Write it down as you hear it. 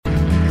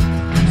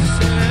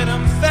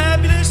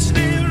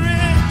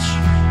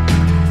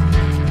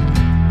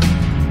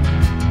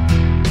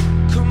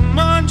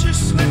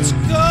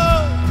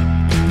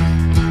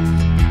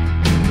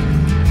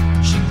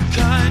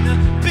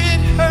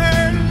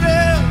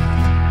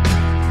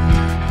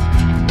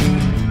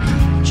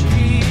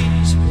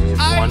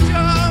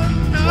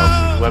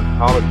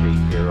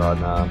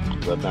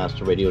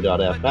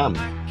webmasterradio.fm.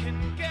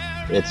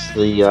 It's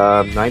the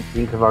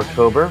 19th of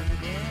October,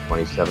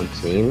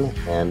 2017,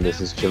 and this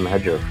is Jim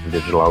Hedger from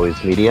Digital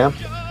Always Media.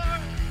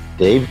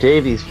 Dave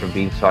Davies from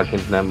Beanstalk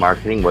Internet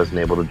Marketing wasn't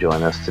able to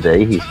join us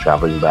today. He's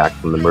traveling back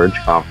from the Merge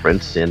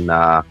conference in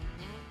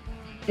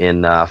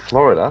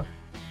Florida.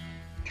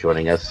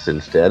 Joining us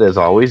instead, as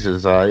always,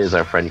 is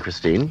our friend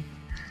Christine.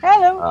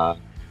 Hello.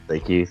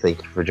 Thank you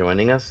for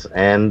joining us.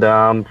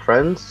 And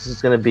friends, this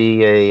is going to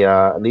be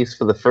at least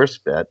for the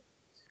first bit,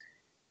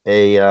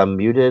 a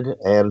muted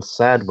and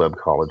sad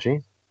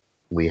webcology.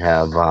 We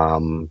have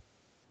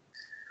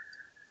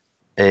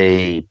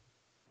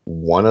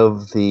one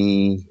of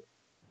the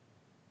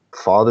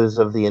fathers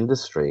of the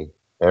industry,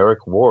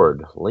 Eric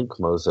Ward, Link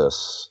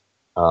Moses,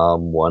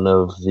 one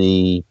of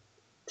the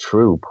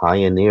true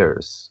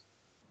pioneers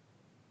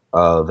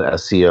of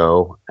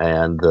SEO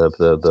and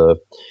the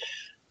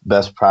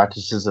best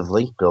practices of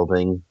link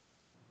building,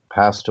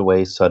 passed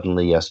away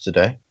suddenly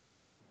yesterday.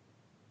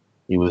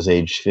 He was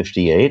aged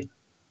 58.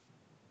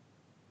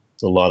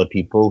 It's a lot of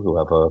people who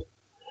have a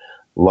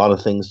lot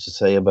of things to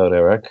say about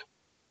Eric.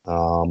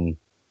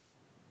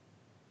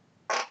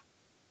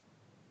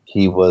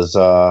 He was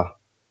a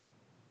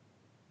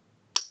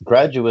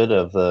graduate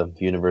of the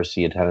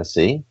University of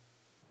Tennessee,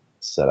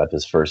 set up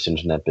his first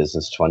internet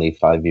business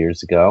 25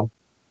 years ago.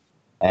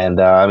 And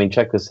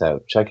check this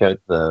out. Check out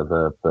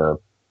the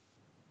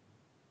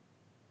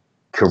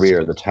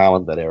career, the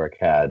talent that Eric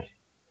had.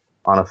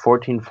 On a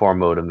 14.4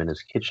 modem in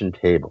his kitchen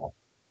table,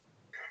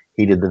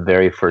 he did the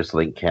very first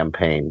link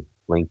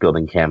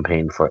building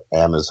campaign for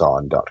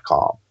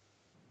Amazon.com.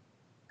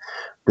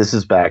 This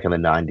is back in the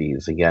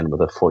 90s, again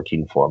with a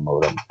 14.4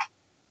 modem.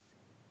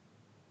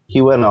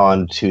 He went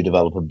on to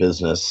develop a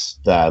business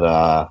that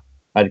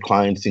had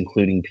clients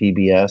including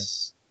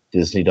PBS,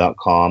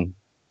 Disney.com,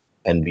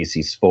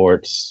 NBC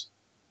Sports,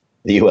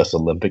 the U.S.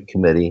 Olympic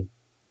Committee,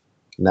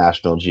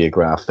 National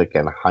Geographic,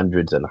 and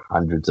hundreds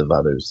of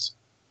others.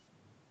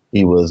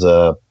 He was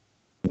a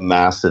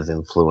massive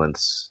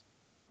influence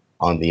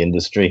on the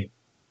industry.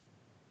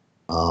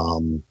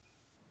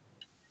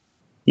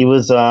 He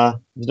was known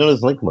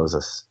as Link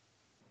Moses.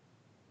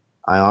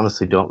 I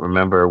honestly don't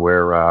remember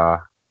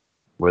where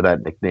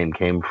that nickname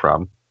came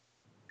from,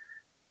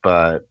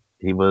 but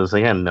he was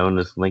again known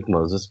as Link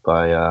Moses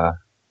by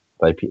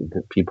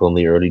people in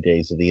the early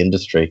days of the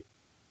industry.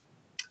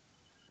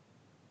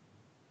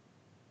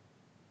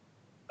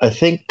 I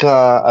think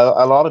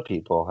a lot of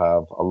people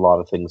have a lot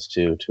of things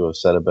to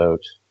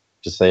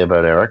say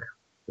about Eric.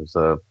 There's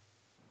a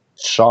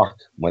shock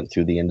went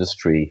through the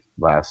industry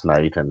last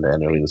night and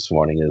early this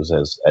morning as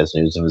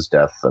news of his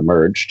death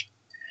emerged.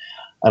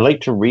 I'd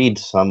like to read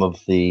some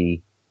of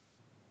the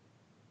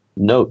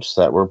notes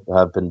that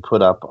have been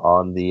put up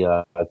on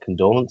the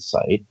condolence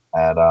site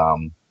at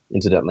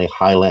incidentally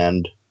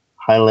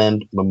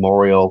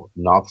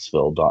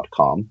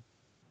HighlandMemorialKnoxville.com.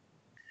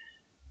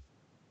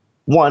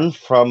 One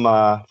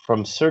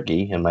from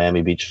Sergey in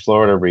Miami Beach,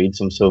 Florida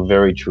reads, "I'm so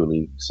very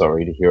truly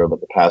sorry to hear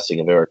about the passing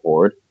of Eric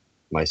Ward.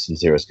 My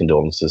sincerest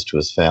condolences to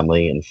his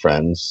family and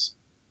friends.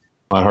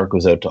 My heart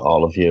goes out to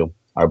all of you.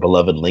 Our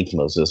beloved Link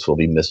Moses will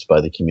be missed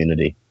by the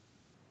community."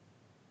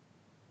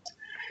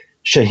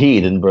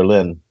 Shahid in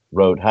Berlin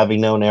wrote,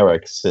 "Having known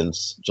Eric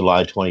since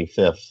July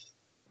 25th,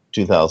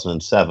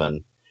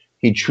 2007,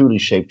 he truly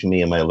shaped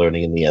me in my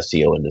learning in the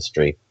SEO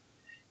industry.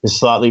 His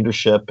thought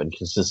leadership and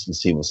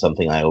consistency was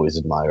something I always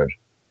admired.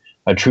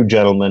 A true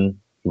gentleman,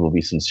 he will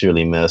be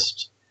sincerely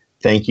missed.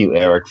 Thank you,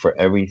 Eric, for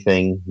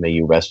everything. May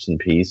you rest in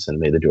peace, and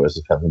may the doors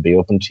of heaven be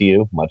open to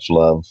you. Much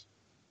love."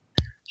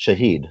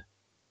 Shahid,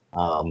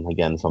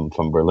 again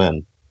from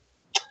Berlin.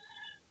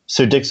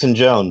 Sir Dixon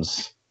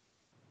Jones,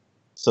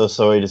 "So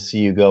sorry to see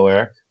you go,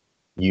 Eric.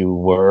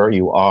 You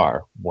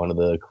are one of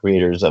the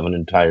creators of an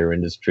entire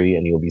industry,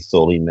 and you'll be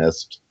sorely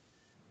missed.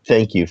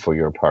 Thank you for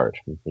your part."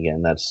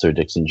 Again, that's Sir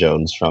Dixon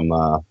Jones from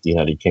the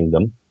United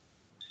Kingdom.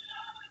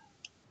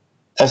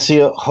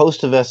 SEO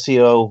host of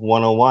SEO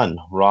 101,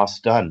 Ross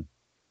Dunn.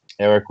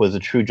 "Eric was a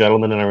true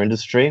gentleman in our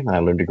industry, and I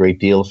learned a great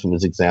deal from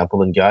his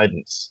example and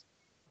guidance.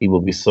 He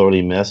will be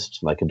sorely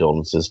missed. My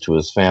condolences to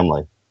his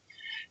family."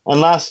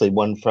 And lastly,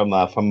 one from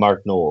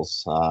Mark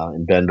Knowles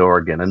in Bend,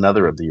 Oregon,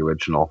 another of the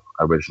original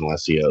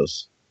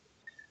SEOs.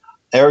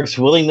 "Eric's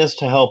willingness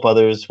to help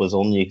others was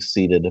only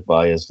exceeded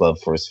by his love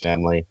for his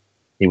family.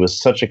 He was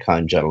such a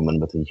kind gentleman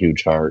with a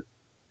huge heart.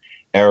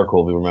 Eric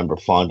will be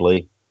remembered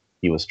fondly.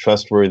 He was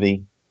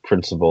trustworthy,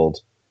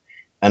 principled,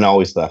 and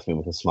always left me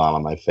with a smile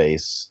on my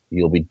face.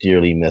 You'll be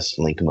dearly missed,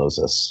 Link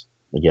Moses."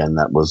 Again,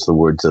 that was the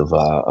words of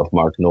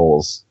Mark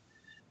Knowles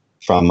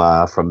from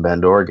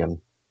Bend,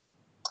 Oregon.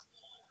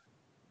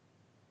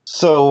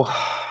 So,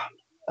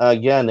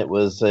 again, it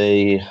was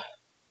a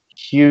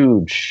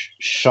huge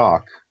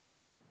shock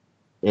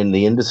in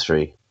the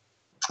industry.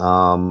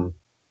 The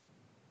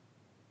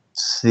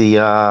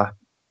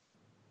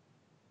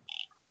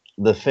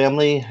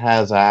family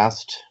has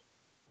asked,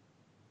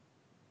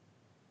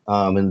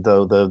 and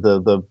though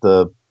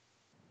the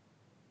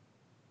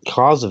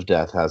cause of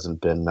death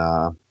hasn't been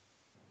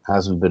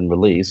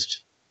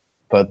released,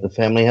 but the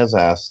family has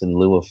asked in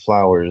lieu of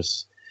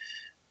flowers,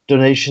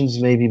 donations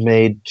may be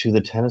made to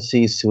the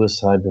Tennessee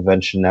Suicide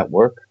Prevention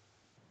Network,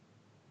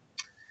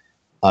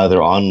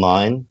 either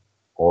online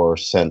or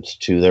sent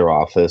to their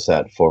office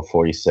at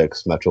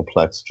 446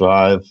 Metroplex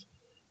Drive,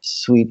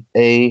 Suite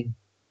A,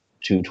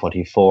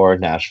 224,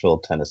 Nashville,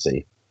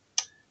 Tennessee.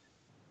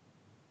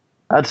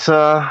 That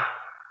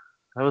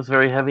was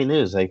very heavy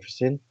news, eh,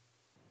 Christine?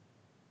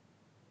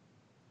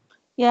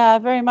 Yeah,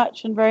 very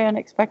much, and very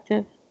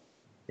unexpected.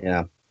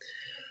 Yeah.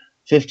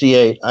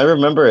 58. I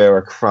remember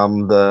Eric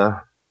from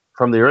the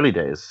early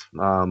days.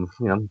 Go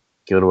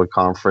to a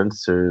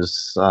conference,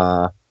 there's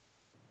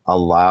a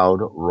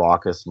loud,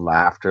 raucous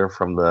laughter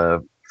from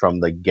the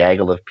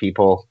gaggle of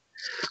people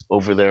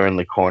over there in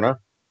the corner,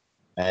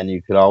 and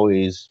you could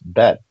always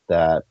bet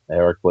that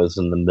Eric was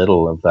in the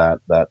middle of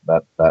that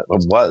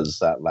was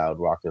that loud,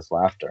 raucous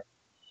laughter.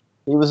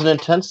 He was an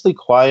intensely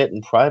quiet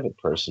and private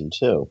person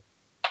too.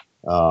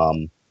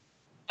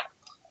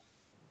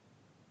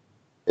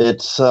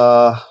 It's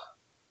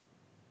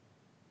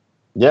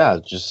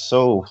just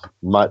so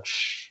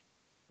much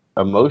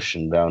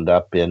emotion bound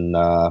up in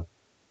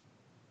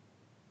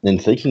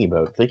thinking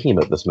about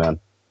this man.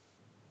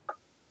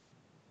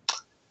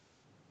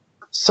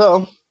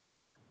 So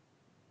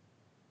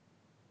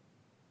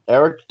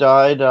Eric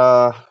died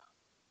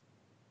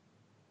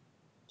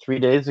 3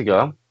 days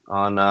ago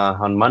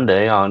on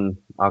Monday, on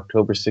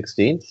October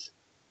 16th,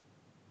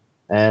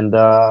 and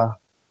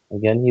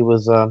again he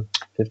was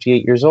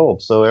 58 years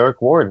old. So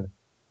Eric Ward,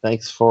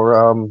 thanks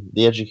for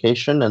the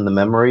education and the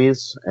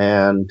memories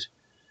and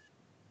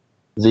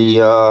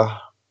the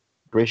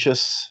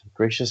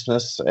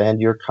graciousness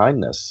and your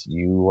kindness.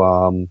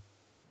 You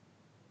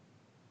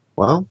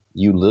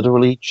you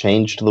literally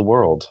changed the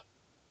world.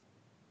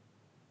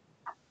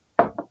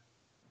 It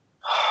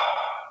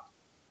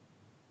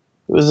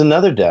was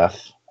another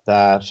death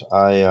that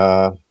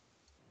I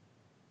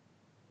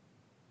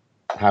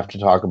have to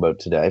talk about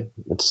today.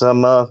 It's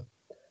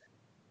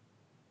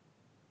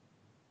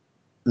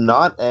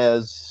not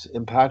as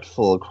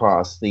impactful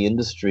across the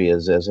industry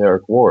as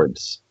Eric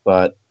Ward's,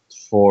 but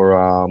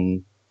for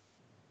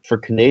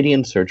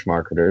Canadian search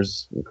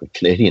marketers,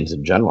 Canadians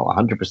in general,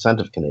 100%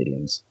 of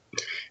Canadians,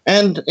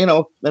 and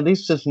at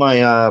least if my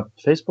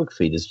Facebook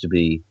feed is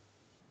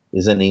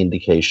any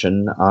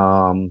indication,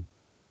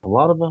 a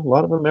lot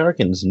of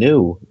Americans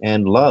knew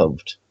and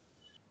loved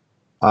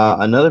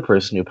another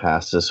person who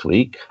passed this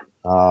week,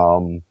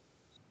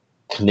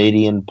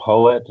 Canadian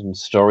poet and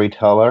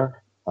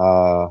storyteller,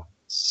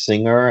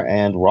 singer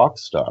and rock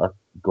star,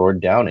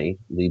 Gord Downie,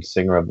 lead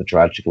singer of the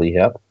Tragically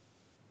Hip.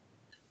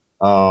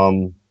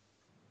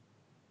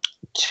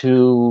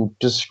 To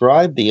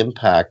describe the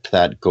impact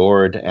that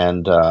Gord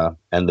and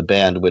the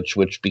band,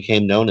 which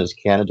became known as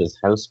Canada's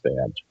house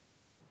band,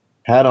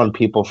 had on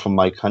people from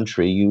my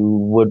country, you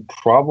would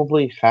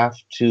probably have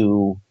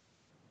to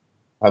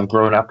have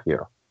grown up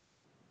here.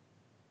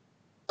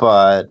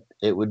 But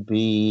it would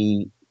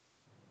be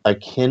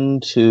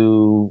akin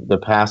to the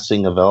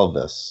passing of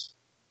Elvis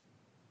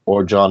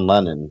or John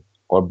Lennon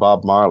or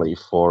Bob Marley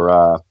for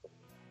our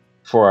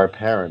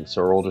parents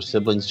or older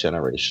siblings'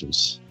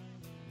 generations.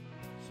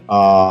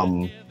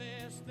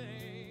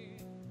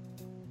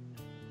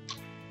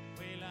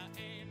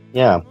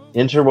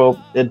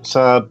 It's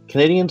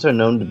Canadians are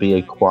known to be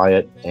a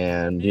quiet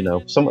and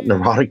somewhat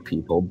neurotic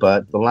people,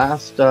 but the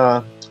last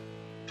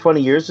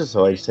 20 years or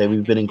so, I'd say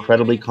we've been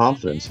incredibly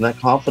confident, and that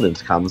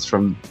confidence comes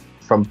from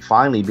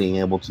finally being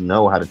able to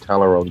know how to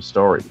tell our own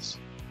stories,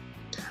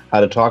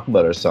 how to talk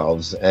about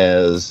ourselves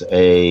as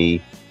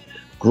a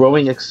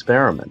growing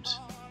experiment.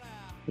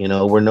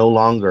 We're no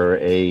longer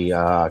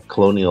a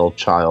colonial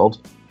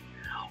child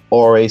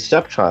or a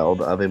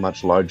stepchild of a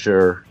much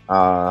larger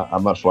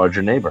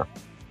neighbor.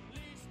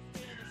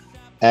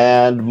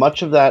 And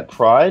much of that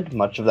pride,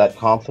 much of that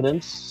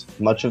confidence,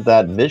 much of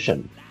that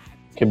vision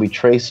can be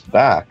traced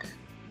back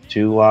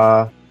to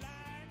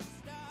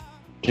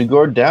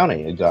Gord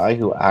Downie, a guy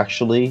who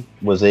actually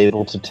was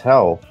able to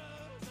tell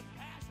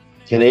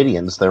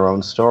Canadians their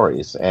own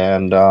stories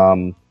and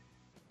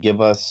give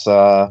us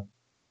a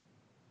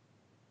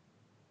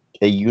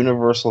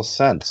universal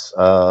sense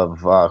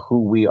of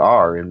who we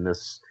are in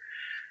this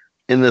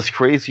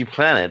crazy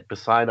planet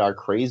beside our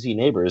crazy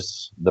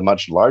neighbors, the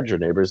much larger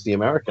neighbors, the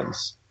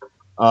Americans.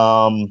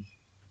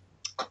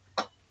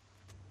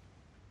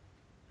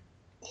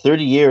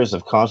 30 years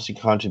of constant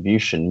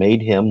contribution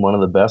made him one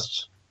of the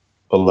best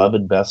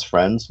beloved best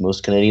friends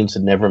most Canadians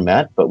had never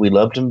met, but we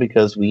loved him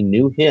because we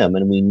knew him,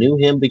 and we knew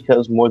him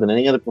because more than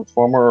any other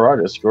performer or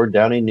artist, Gord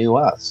Downie knew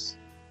us.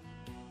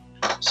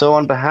 So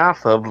on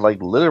behalf of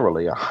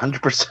literally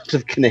 100%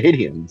 of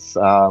Canadians,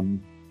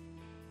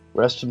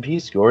 rest in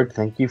peace, Gord.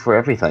 Thank you for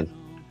everything.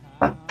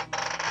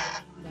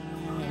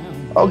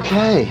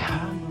 Okay,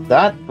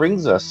 that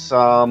brings us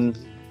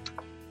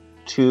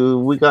to,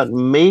 we got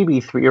maybe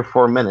 3 or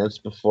 4 minutes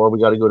before we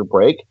got to go to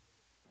break.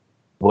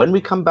 When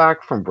we come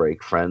back from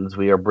break, friends,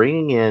 we are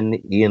bringing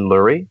in Ian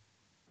Lurie.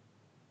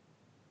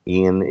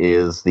 Ian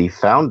is the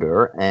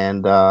founder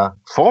and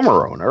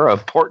former owner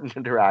of Portent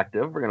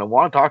Interactive. We're going to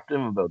want to talk to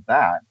him about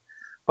that.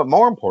 But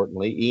more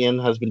importantly, Ian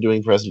has been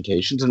doing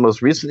presentations and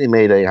most recently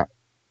made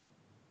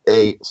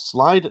a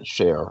slide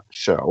share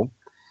show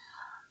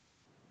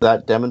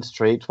that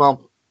demonstrates,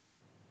 well,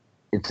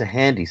 it's a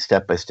handy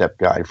step-by-step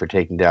guide for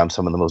taking down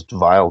some of the most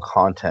vile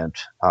content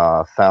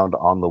found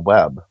on the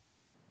web.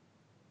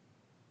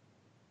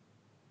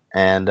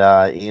 And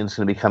Ian's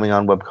going to be coming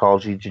on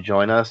Webcology to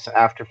join us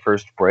after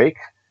first break.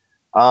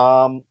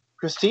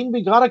 Christine,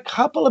 we got a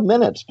couple of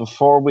minutes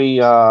before we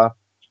have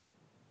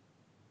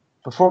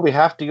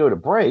to go to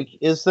break.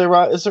 Is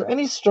there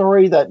any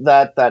story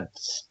that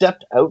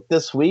stepped out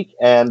this week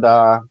and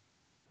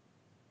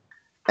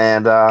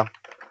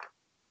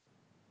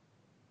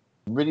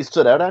really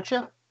stood out at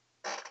you?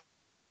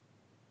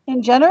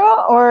 In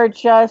general, or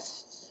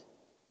just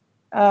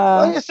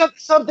Well,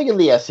 something in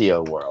the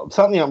SEO world.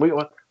 Something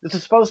this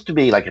is supposed to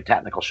be like a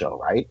technical show,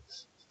 right?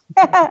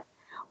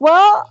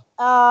 Well,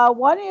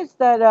 one is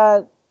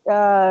that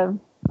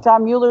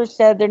Tom Mueller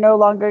said they're no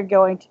longer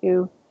going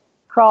to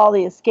crawl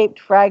the escaped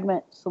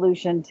fragment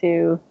solution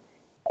to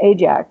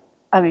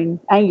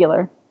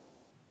Angular.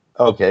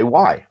 Okay,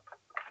 why?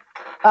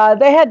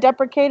 They had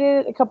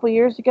deprecated it a couple of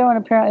years ago, and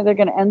apparently they're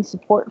going to end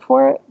support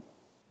for it.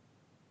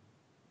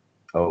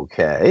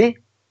 Okay.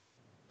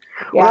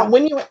 Yeah.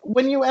 Well,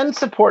 when you end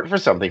support for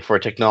something, for a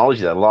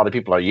technology that a lot of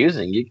people are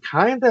using, you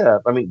kind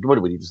of, what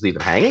do we just leave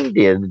it hanging?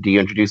 Do you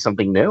introduce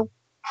something new?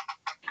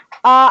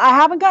 I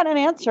haven't gotten an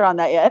answer on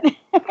that yet,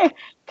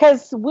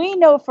 because we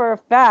know for a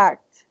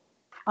fact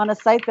on a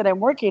site that I'm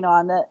working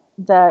on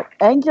that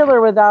Angular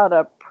without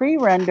a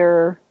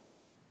pre-render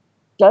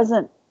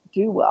doesn't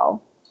do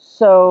well.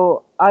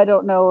 So I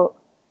don't know.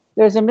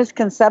 There's a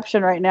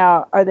misconception right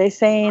now. Are they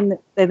saying that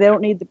they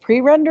don't need the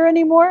pre-render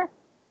anymore?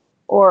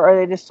 Or are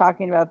they just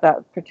talking about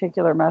that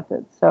particular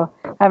method? So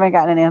I haven't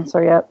gotten an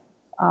answer yet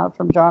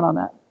from John on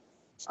that.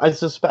 I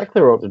suspect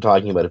they're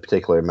talking about a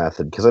particular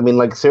method because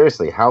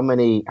seriously, how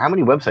many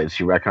websites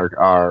do you reckon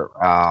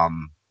are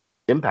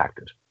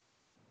impacted?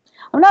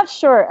 I'm not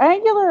sure.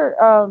 Angular,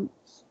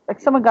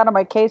 someone got on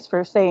my case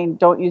for saying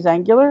don't use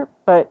Angular,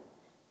 but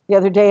the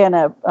other day on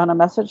a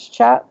message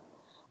chat,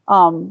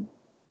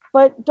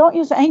 but don't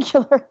use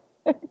Angular.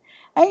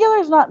 Angular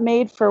is not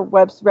made for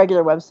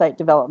regular website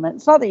development.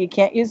 It's not that you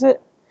can't use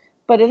it,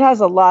 but it has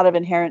a lot of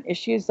inherent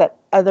issues that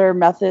other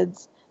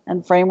methods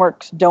and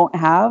frameworks don't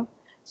have.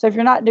 So if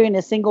you're not doing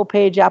a single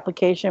page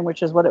application,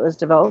 which is what it was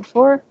developed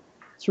for,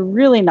 it's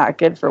really not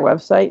good for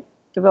website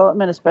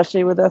development,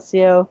 especially with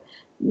SEO.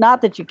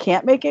 Not that you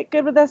can't make it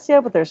good with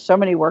SEO, but there's so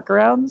many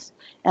workarounds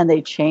and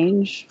they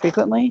change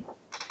frequently.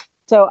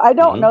 So I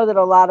don't know that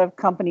a lot of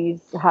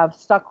companies have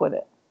stuck with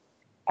it.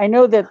 I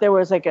know that there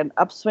was like an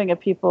upswing of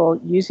people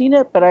using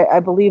it, but I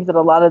believe that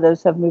a lot of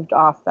those have moved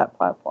off that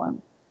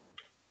platform.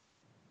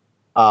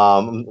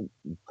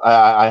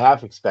 I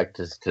have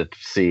expected to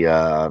see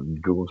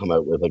Google come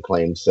out with a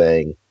claim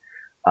saying,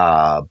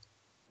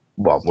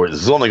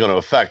 this is only going to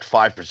affect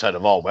 5%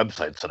 of all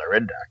websites that are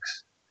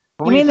indexed.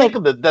 But when you think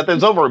of that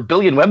there's over 1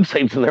 billion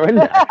websites in their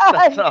index.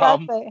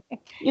 Exactly.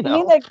 You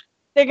mean that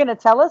they're going to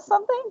tell us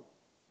something?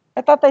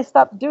 I thought they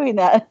stopped doing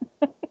that.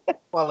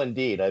 Well,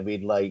 indeed.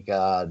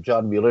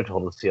 John Mueller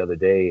told us the other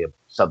day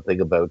something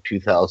about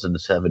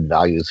 2007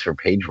 values for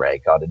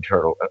PageRank on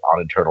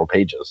internal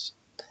pages.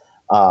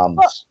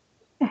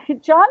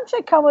 John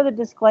should come with a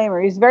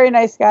disclaimer. He's a very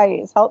nice guy.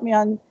 He's helped me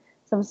on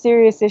some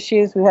serious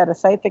issues. We had a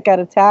site that got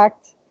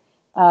attacked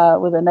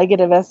with a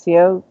negative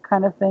SEO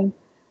kind of thing.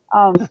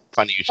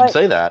 Funny you should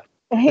say that.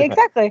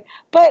 Exactly.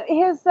 But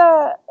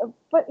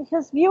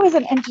his view as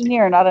an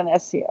engineer, not an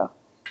SEO.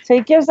 So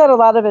he gives out a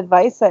lot of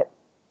advice that,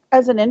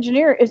 as an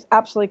engineer, is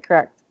absolutely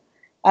correct.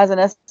 As an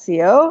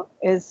SEO,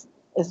 is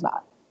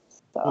not.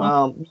 So.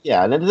 Well,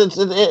 yeah, and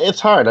it's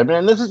hard. I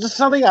mean, this is just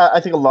something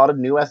I think a lot of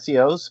new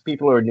SEOs,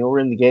 people who are newer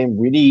in the game,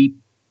 really,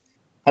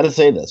 how to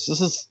say this?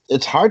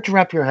 It's hard to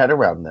wrap your head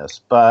around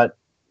this, but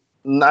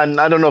I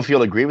don't know if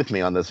you'll agree with me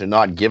on this or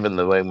not, given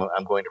the way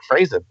I'm going to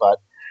phrase it, but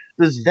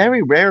there's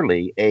very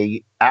rarely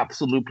a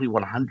absolutely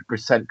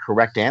 100%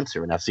 correct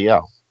answer in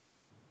SEO.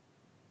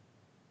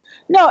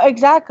 No,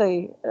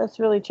 exactly. That's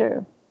really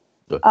true.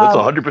 That's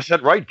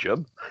 100% right,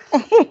 Jim.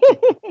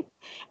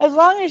 As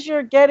long as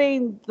you're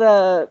getting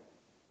the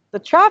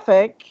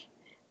traffic,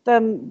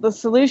 then the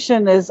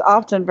solution is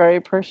often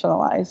very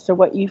personalized to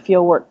what you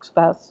feel works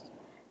best.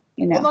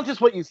 Well, not just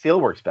what you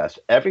feel works best.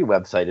 Every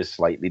website is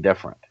slightly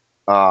different.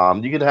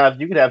 You could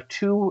have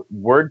 2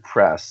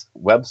 WordPress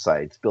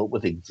websites built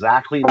with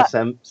exactly the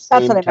same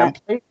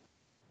template,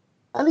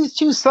 and these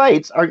 2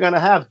 sites are going to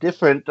have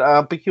different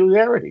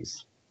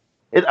peculiarities.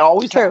 It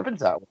always happens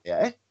that way,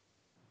 eh?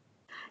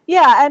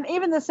 Yeah, and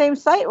even the same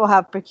site will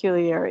have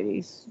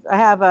peculiarities. I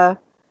have a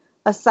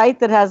site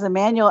that has a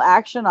manual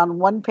action on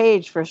one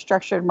page for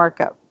structured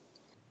markup,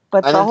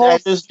 but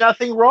and there's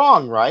nothing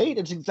wrong, right?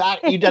 It's you've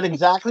done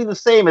exactly the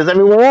same as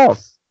everywhere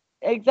else.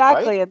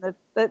 Exactly,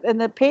 right?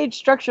 And the page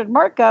structured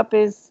markup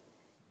is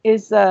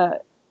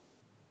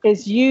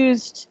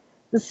used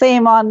the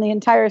same on the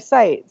entire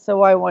site. So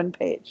why one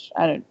page?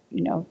 I don't,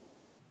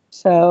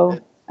 So.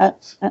 And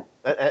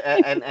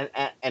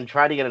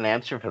try to get an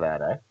answer for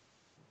that, eh?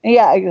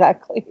 Yeah,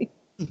 exactly.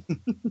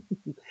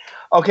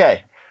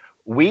 Okay,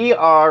 we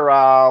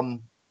are.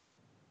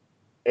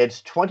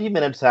 It's 20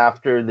 minutes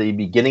after the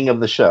beginning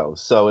of the show,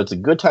 so it's a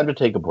good time to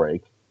take a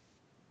break.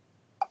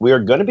 We are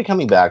going to be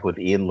coming back with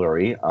Ian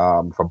Lurie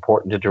from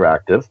Portent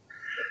Interactive.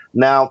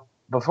 Now,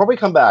 before we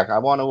come back, I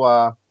want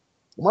to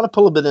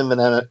pull a bit of an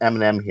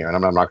Eminem here, and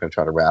I'm not going to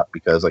try to rap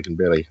because I can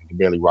barely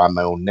rhyme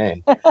my own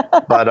name.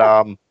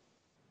 But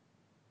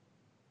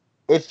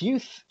if you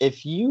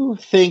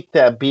think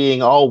that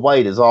being all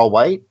white is all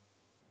white,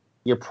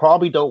 you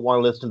probably don't want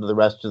to listen to the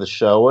rest of the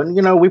show, and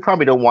we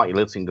probably don't want you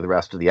listening to the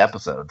rest of the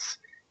episodes.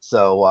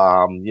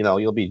 So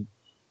you'll be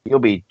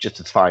just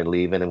as fine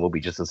leaving, and we'll be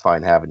just as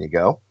fine having you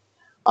go.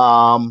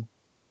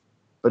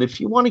 But if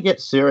you want to get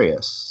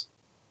serious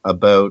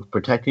about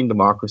protecting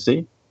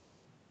democracy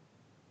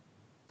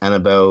and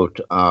about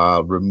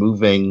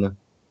removing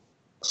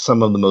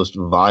some of the most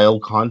vile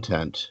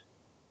content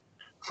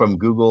from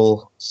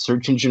Google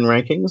search engine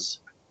rankings,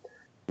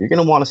 you're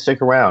going to want to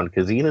stick around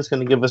because Ian is going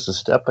to give us a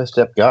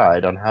step-by-step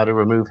guide on how to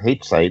remove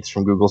hate sites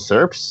from Google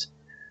SERPs.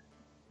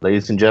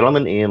 Ladies and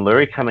gentlemen, Ian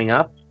Lurie coming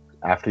up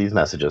after these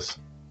messages.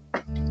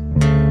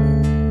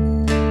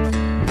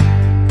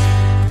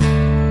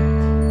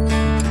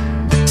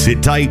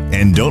 Sit tight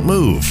and don't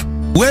move.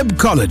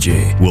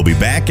 Webcology will be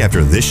back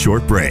after this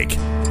short break.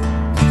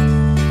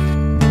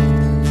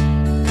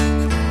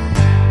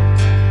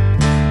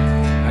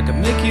 I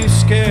can make you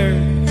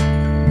scared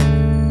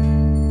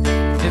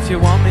if you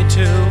want me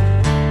to.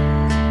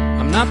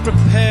 I'm not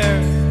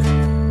prepared,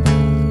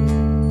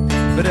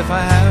 but if I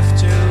have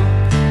to,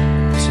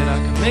 I said I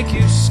can make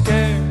you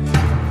scared.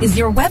 Is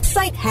your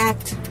website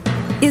hacked?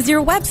 Is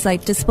your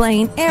website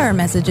displaying error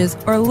messages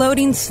or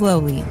loading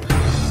slowly?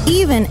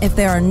 Even if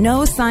there are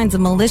no signs of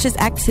malicious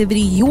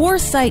activity, your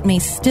site may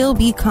still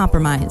be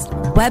compromised.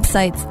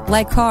 Websites,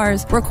 like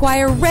cars,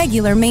 require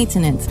regular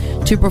maintenance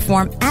to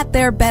perform at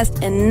their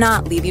best and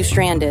not leave you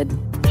stranded.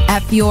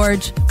 At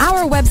Fjorge,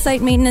 our website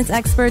maintenance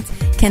experts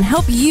can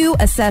help you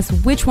assess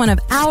which one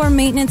of our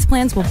maintenance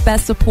plans will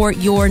best support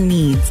your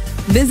needs.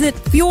 Visit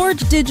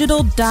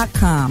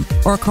fjorgedigital.com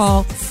or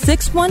call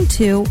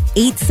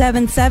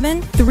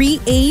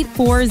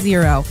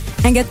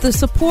 612-877-3840 and get the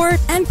support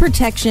and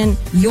protection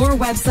your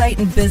website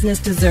and business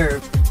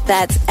deserve.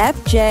 That's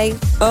FJORGE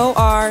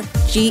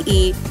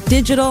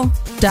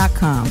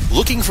digital.com.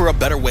 Looking for a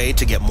better way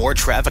to get more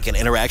traffic and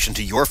interaction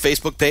to your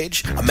Facebook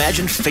page?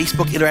 Imagine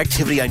Facebook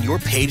interactivity on your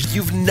page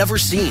you've never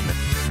seen.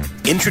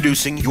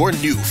 Introducing your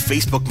new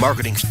Facebook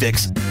marketing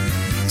fix,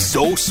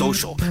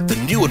 ZoSocial, the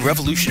new and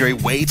revolutionary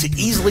way to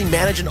easily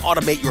manage and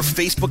automate your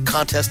Facebook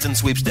contests and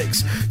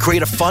sweepstakes.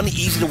 Create a fun,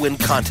 easy-to-win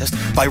contest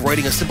by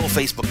writing a simple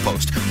Facebook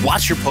post.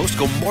 Watch your post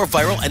go more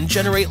viral and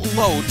generate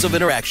loads of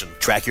interaction.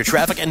 Track your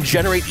traffic and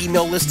generate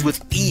email lists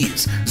with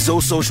ease.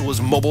 ZoSocial is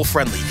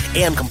mobile-friendly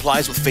and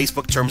complies with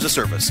Facebook terms of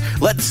service.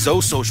 Let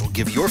ZoSocial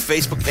give your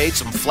Facebook page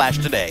some flash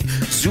today.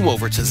 Zoom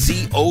over to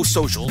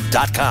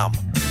ZoSocial.com.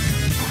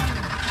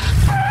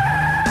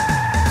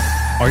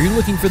 Are you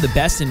looking for the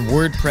best in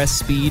WordPress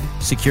speed,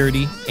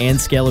 security, and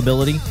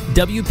scalability?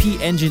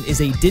 WP Engine is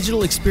a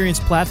digital experience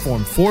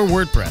platform for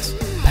WordPress,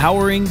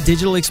 powering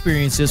digital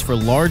experiences for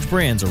large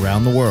brands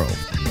around the world.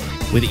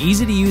 With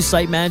easy-to-use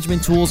site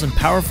management tools and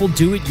powerful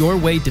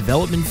do-it-your-way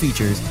development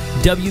features,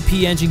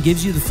 WP Engine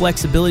gives you the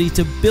flexibility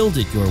to build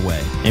it your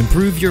way.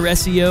 Improve your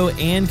SEO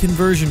and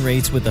conversion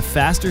rates with a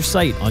faster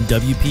site on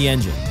WP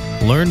Engine.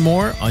 Learn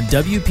more on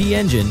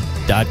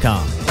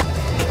WPEngine.com.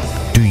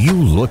 Do you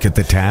look at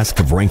the task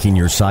of ranking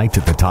your site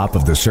at the top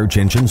of the search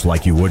engines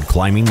like you would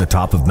climbing the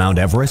top of Mount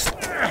Everest?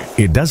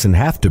 It doesn't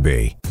have to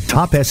be.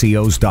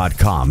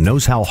 TopSEOs.com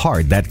knows how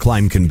hard that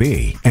climb can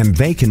be, and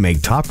they can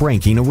make top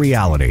ranking a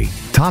reality.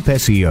 Top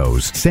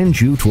SEOs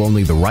sends you to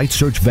only the right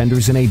search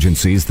vendors and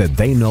agencies that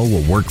they know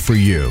will work for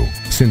you.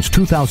 Since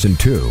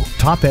 2002,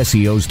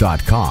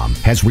 TopSEOs.com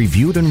has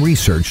reviewed and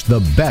researched the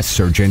best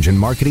search engine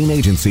marketing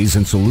agencies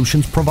and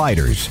solutions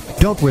providers.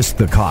 Don't risk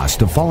the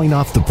cost of falling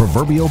off the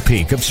proverbial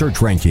peak of search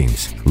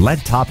rankings. Let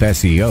Top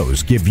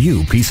SEOs give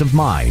you peace of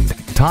mind.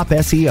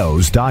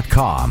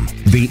 TopSEOs.com,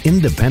 the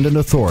independent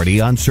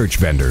authority on search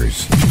vendors.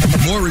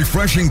 More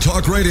refreshing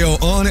talk radio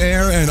on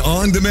air and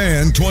on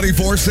demand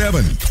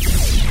 24/7.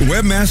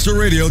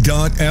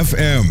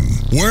 Webmasterradio.fm.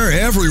 We're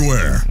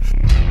everywhere.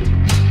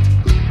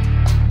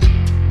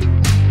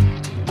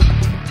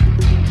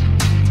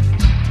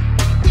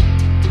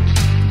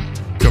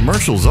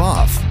 Commercials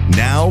off.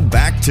 Now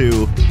back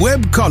to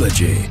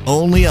Webcology,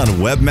 only on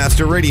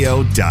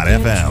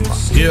Webmasterradio.fm.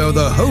 Here are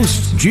the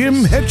hosts,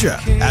 Jim Hedger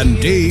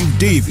and Dave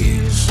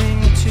Davies.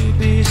 To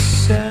be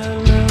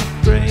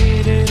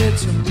celebrated,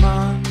 it's a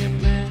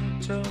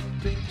monumental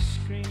big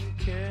screen.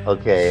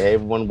 Okay, hey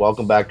everyone,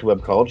 welcome back to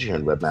Webcology here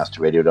on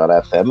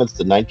Webmasterradio.fm. It's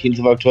the 19th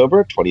of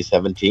October,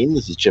 2017.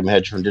 This is Jim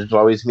Hedge from Digital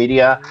Always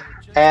Media.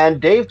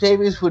 And Dave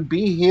Davies would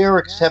be here,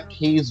 except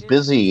he's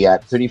busy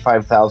at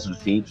 35,000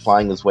 feet,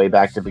 flying his way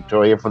back to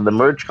Victoria from the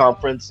Merge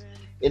Conference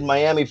in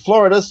Miami,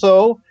 Florida.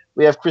 So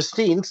we have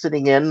Christine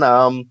sitting in.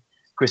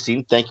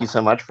 Christine, thank you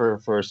so much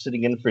for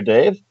sitting in for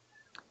Dave.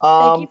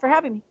 Thank you for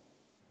having me.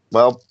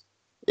 Well,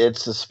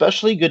 it's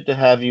especially good to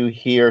have you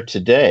here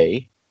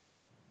today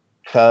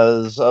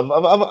because of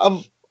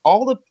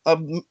all the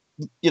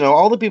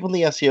all the people in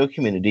the SEO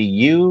community.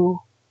 You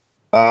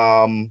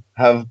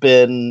have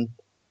been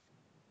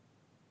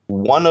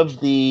one of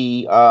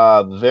the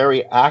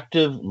very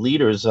active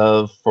leaders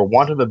of, for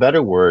want of a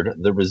better word,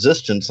 the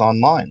resistance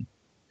online.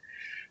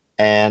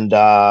 And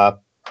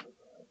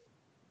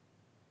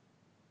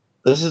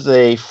this is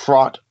a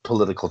fraught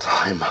political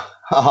time.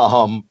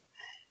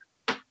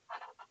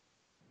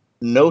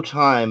 No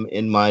time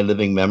in my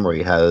living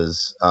memory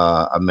has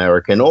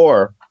American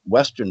or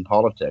Western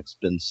politics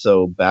been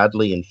so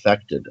badly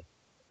infected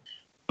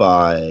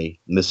by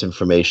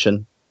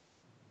misinformation,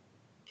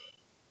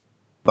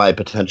 by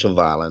potential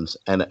violence,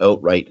 and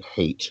outright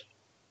hate.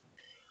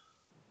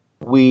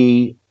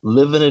 We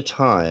live in a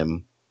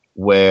time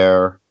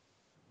where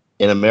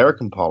in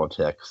American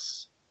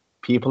politics,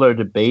 people are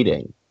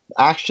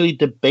actually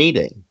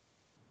debating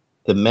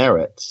the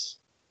merits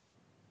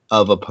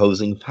of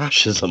opposing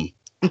fascism.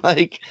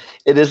 Like,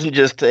 it isn't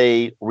just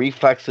a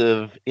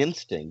reflexive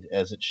instinct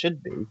as it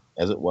should be,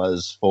 as it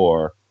was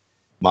for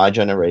my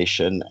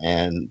generation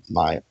and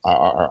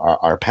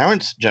our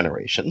parents'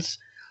 generations.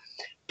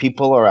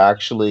 People are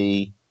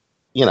actually,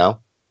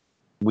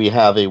 we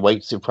have a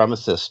white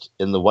supremacist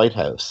in the White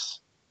House,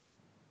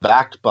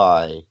 backed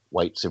by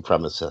white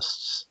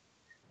supremacists.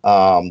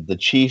 The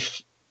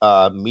chief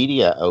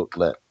media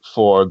outlet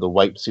for the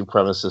white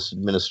supremacist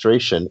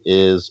administration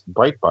is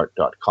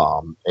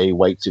Breitbart.com, a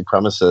white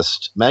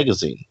supremacist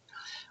magazine.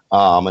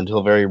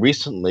 Until very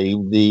recently,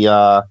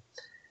 the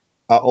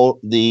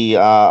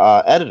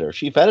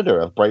chief editor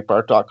of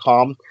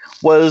Breitbart.com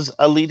was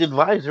a lead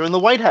advisor in the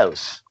White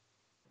House.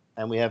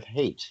 And we have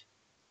hate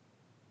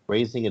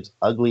raising its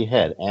ugly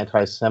head,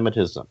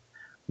 anti-Semitism,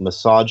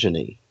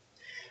 misogyny,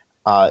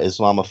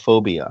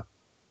 Islamophobia.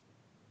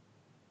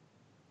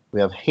 We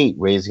have hate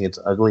raising its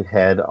ugly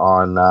head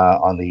on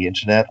the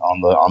internet,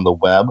 on the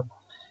web,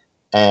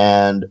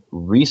 and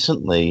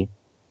recently,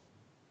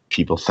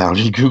 people found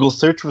in Google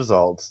search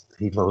results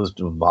the most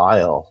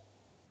vile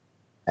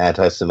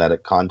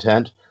anti-Semitic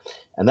content,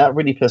 and that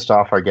really pissed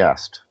off our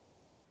guest.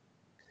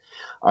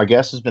 Our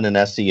guest has been an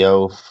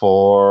SEO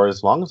for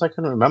as long as I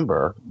can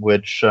remember,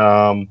 which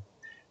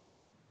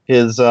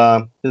his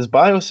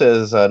bio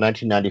says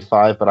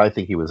 1995, but I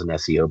think he was an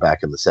SEO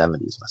back in the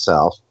 70s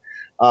myself.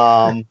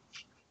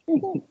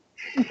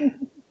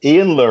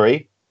 Ian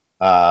Lurie,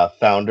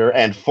 founder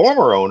and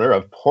former owner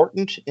of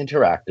Portent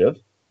Interactive,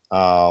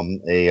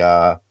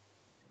 a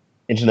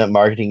internet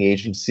marketing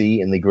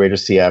agency in the greater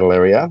Seattle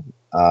area,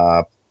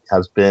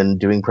 has been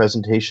doing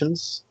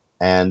presentations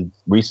and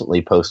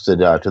recently posted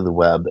to the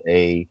web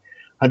a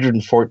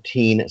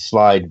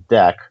 114-slide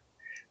deck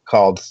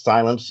called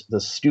Silence the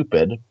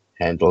Stupid,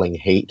 handling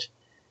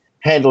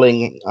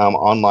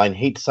online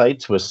hate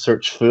sites with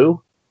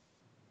SearchFu.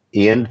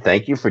 Ian,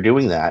 thank you for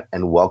doing that,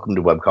 and welcome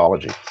to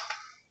Webcology.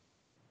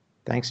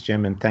 Thanks,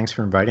 Jim, and thanks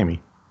for inviting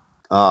me.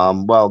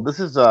 Well, this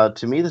is,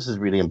 to me, this is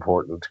really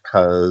important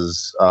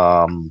because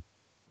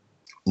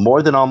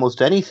more than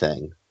almost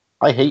anything,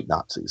 I hate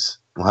Nazis.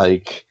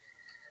 Like,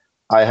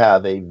 I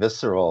have a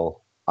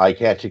visceral, I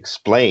can't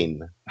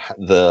explain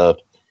the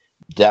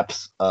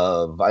depths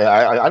of,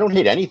 I don't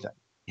hate anything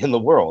in the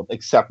world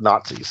except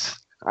Nazis.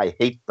 I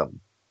hate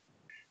them.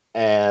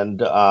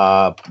 And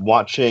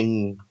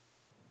watching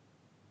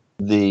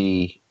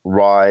the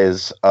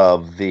rise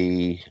of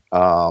the,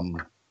 I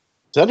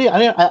don't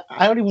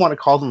even want to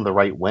call them the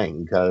right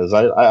wing because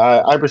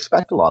I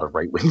respect a lot of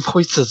right wing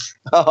voices.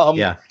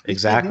 Yeah,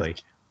 exactly.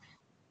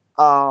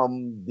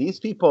 These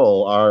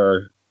people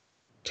are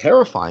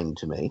terrifying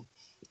to me,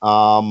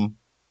 and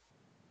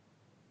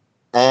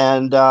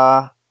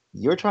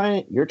you're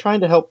trying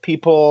to help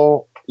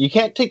people. You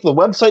can't take the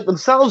website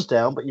themselves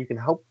down, but you can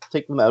help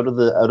take them out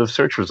of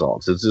search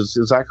results.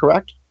 Is that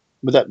correct?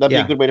 Would that be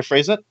a good way to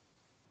phrase it?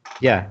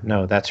 Yeah,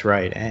 no, that's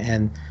right.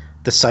 And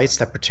the sites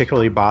that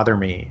particularly bother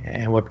me,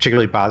 and what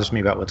particularly bothers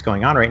me about what's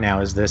going on right now,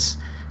 is this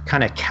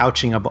kind of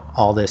couching of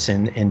all this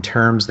in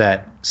terms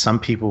that some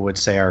people would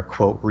say are,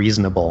 quote,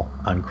 reasonable,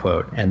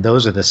 unquote. And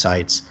those are the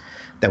sites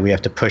that we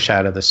have to push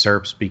out of the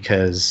SERPs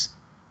because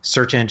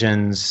search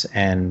engines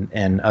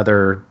and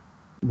other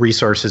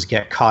resources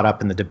get caught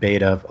up in the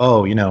debate of,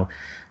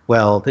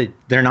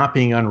 they're not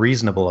being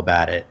unreasonable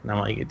about it. And I'm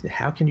like,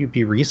 how can you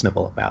be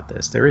reasonable about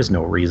this? There is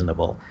no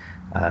reasonable.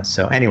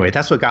 So anyway,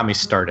 that's what got me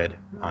started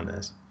on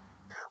this.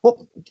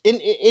 Well,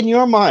 in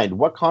your mind,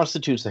 what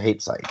constitutes a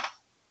hate site?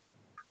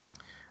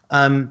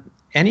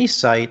 Any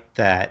site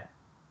that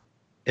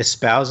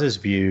espouses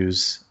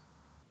views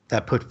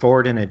that put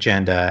forward an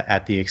agenda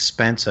at the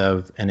expense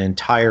of an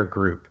entire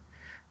group.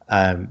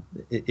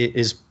 it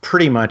is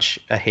pretty much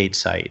a hate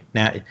site.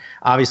 Now,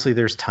 obviously,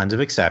 there's tons of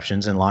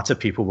exceptions, and lots of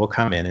people will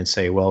come in and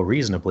say, well,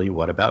 reasonably,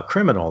 what about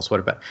criminals? What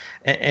about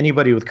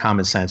anybody with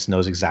common sense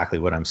knows exactly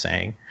what I'm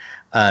saying.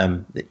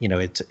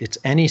 It's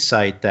any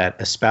site that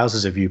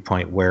espouses a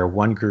viewpoint where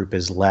one group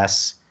is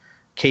less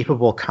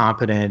capable,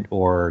 competent,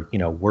 or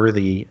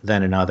worthy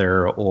than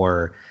another,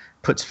 or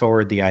puts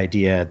forward the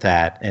idea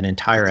that an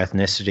entire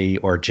ethnicity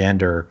or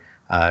gender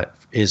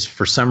is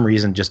for some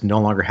reason just no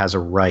longer has a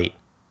right,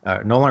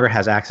 no longer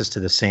has access to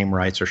the same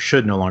rights, or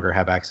should no longer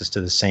have access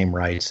to the same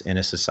rights in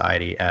a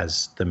society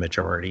as the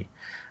majority.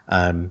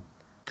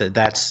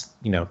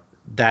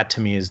 That to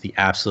me is the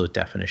absolute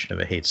definition of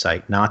a hate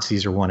site.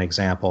 Nazis are one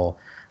example.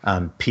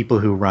 People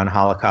who run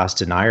Holocaust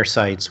denier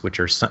sites, which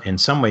are in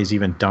some ways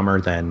even dumber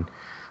than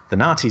the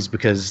Nazis,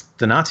 because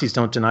the Nazis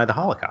don't deny the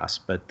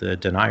Holocaust, but the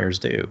deniers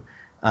do.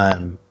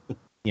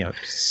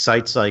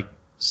 Sites like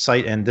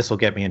and this will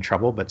get me in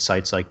trouble, but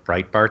sites like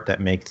Breitbart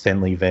that make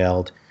thinly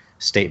veiled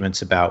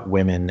statements about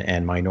women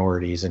and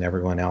minorities and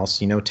everyone else,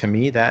 to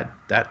me that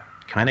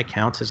kind of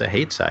counts as a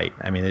hate site.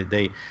 I mean,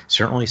 they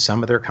certainly,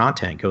 some of their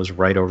content goes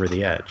right over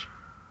the edge.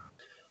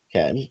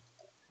 Okay.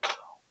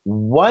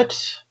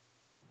 What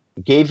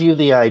gave you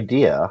the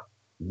idea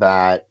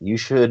that you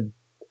should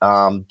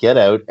get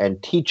out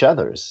and teach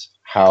others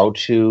how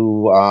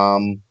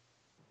to,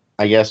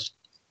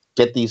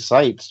 get these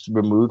sites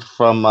removed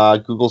from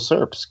Google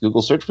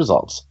search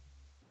results?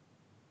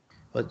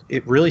 Well,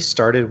 it really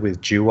started with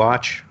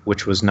JewWatch,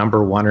 which was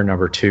number 1 or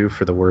number 2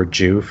 for the word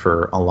Jew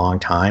for a long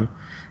time.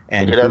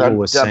 And Google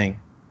was saying...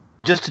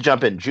 Just to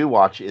jump in,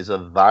 JewWatch is a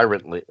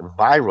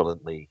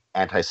virulently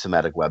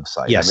anti-Semitic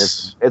website. Yes. I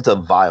mean, it's a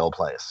vile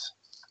place.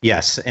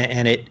 Yes,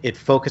 and it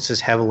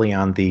focuses heavily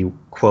on the,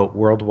 quote,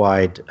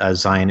 worldwide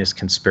Zionist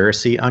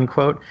conspiracy,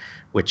 unquote,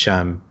 which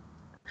I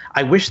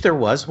wish there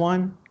was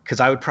one, because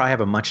I would probably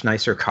have a much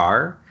nicer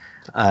car.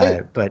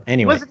 But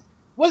anyway.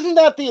 Wasn't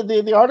that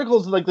the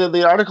articles, like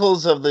the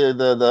articles of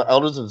the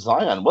Elders of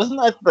Zion,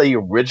 wasn't that the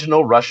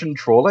original Russian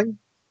trolling?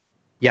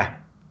 Yeah,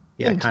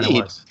 it kind of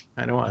was.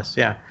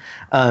 Yeah.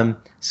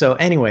 So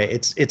anyway,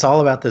 it's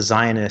all about the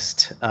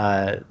Zionist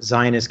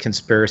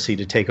conspiracy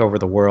to take over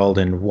the world,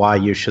 and why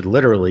you should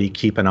literally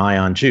keep an eye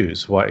on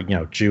Jews.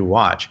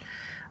 JewWatch.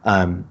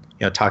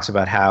 It talks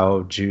about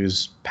how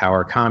Jews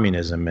power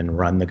communism and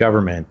run the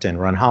government and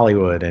run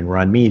Hollywood and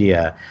run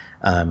media,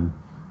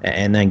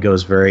 and then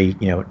goes very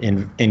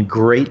in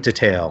great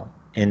detail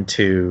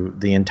into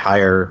the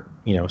entire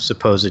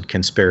supposed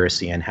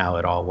conspiracy and how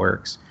it all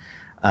works.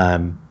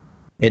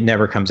 It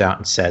never comes out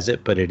and says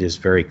it, but it is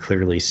very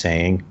clearly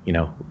saying,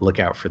 look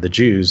out for the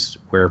Jews.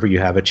 Wherever you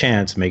have a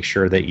chance, make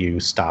sure that you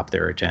stop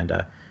their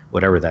agenda,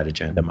 whatever that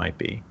agenda might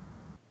be.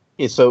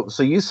 Yeah, so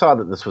you saw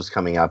that this was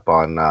coming up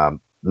on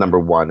number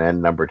 1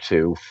 and number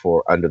 2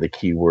 for under the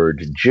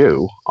keyword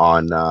Jew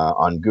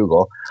on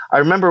Google. I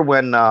remember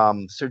when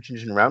Search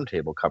Engine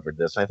Roundtable covered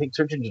this. I think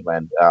Search Engine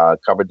Land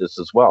covered this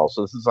as well.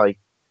 So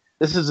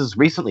this is as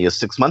recently as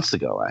 6 months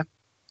ago,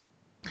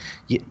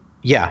 eh?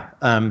 Yeah,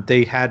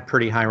 they had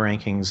pretty high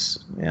rankings.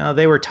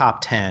 They were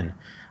top 10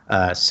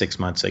 6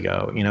 months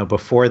ago.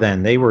 Before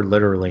then, they were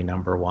literally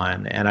number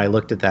 1. And I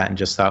looked at that and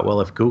just thought,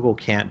 well, if Google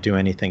can't do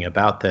anything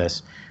about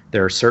this,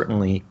 there are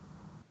certainly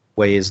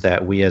ways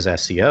that we as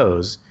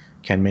SEOs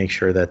can make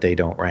sure that they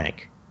don't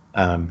rank.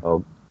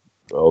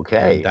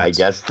 Okay, I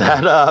guess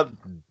that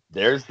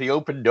there's the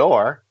open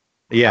door.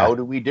 Yeah. How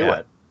do we do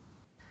it?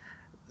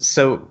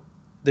 So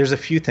there's a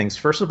few things.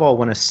 First of all,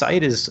 when a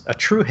site is a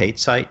true hate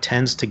site,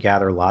 tends to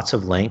gather lots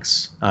of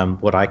links,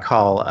 what I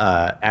call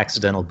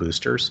accidental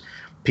boosters,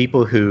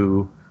 people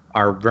who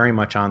are very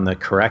much on the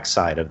correct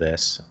side of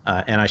this.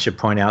 And I should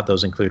point out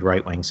those include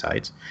right-wing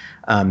sites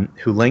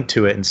who link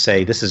to it and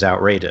say, this is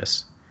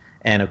outrageous.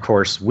 And of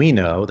course, we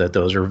know that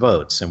those are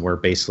votes, and we're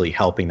basically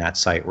helping that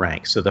site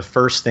rank. So the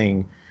first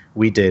thing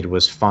we did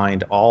was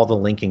find all the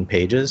linking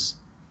pages,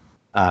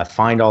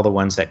 find all the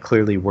ones that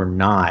clearly were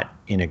not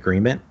in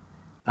agreement.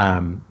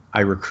 I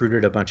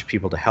recruited a bunch of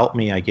people to help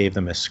me. I gave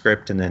them a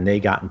script, and then they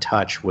got in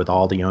touch with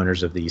all the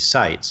owners of these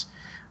sites.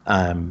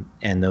 And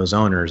those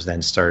owners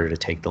then started to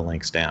take the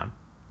links down.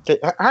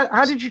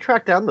 How did you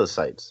track down those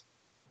sites?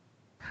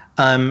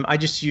 I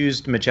just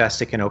used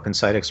Majestic and Open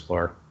Site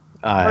Explorer.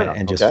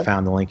 And just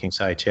found the linking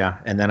sites, yeah.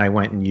 And then I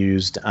went and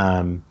used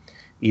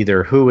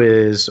either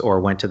Whois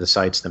or went to the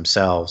sites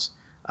themselves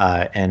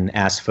and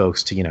asked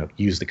folks to,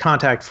 use the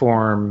contact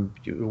form,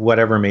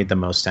 whatever made the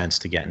most sense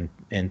to get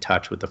in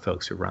touch with the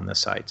folks who run the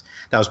sites.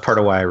 That was part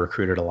of why I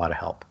recruited a lot of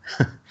help.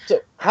 So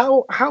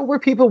how were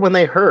people when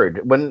they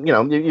heard, when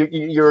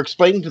you're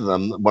explaining to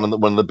them one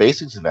of the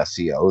basics of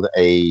SEO,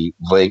 a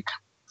link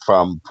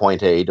from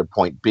point A to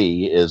point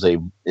B is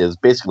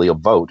basically a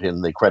vote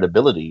in the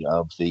credibility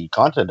of the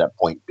content at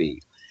point B.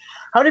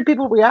 How did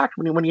people react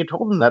when you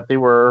told them that they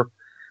were,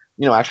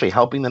 actually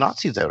helping the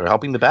Nazis out or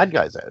helping the bad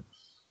guys out?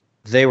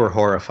 They were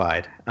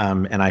horrified,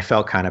 and I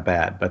felt kind of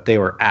bad, but they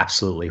were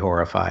absolutely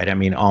horrified. I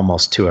mean,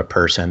 almost to a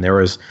person. There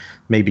was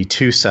maybe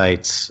 2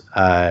 sites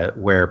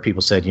where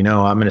people said,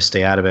 I'm going to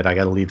stay out of it. I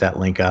got to leave that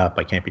link up.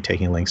 I can't be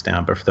taking links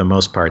down. But for the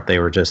most part, they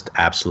were just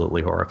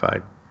absolutely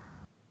horrified.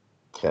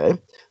 Okay.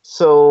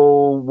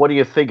 So what do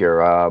you figure?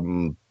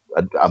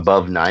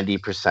 Above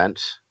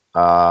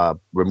 90%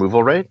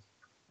 removal rate?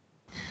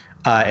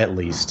 At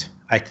least.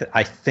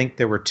 I think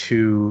there were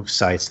 2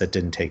 sites that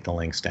didn't take the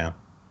links down.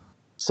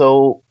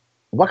 So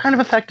what kind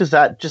of effect does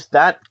that, just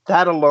that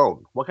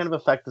alone, what kind of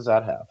effect does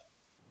that have?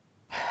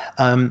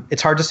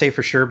 It's hard to say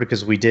for sure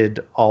because we did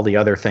all the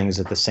other things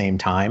at the same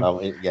time. Oh,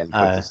 yeah, in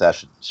quick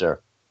succession,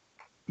 sure.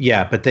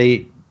 Yeah, but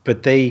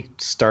they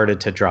started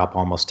to drop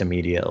almost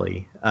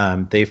immediately.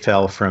 They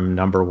fell from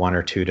number 1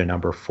 or 2 to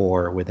number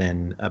 4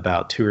 within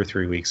about 2 or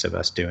 3 weeks of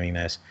us doing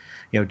this.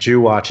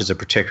 JewWatch is a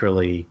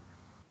particularly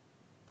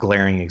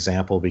glaring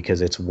example because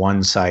it's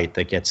one site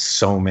that gets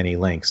so many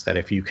links that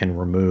if you can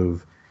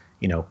remove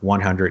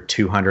 100,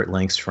 200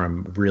 links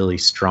from really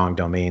strong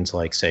domains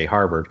like, say,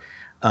 Harvard,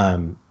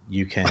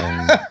 you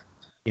can,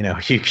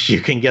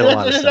 you can get a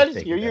lot of stuff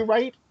taken. You're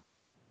right.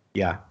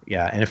 Yeah.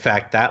 And in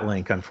fact, that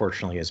link,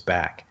 unfortunately, is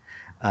back.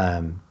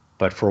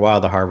 But for a while,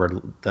 the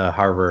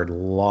Harvard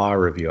Law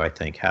Review, I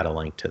think, had a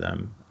link to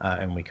them,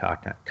 and we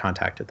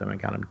contacted them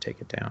and got them to take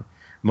it down.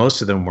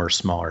 Most of them were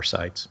smaller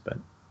sites, but.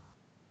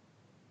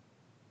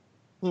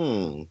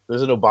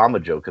 There's an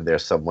Obama joke in there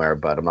somewhere,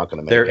 but I'm not going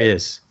to make it. There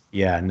is.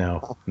 Yeah,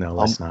 no,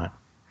 let's not.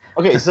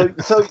 Okay, so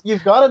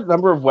you've got a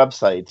number of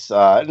websites,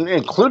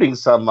 including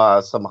some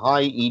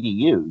high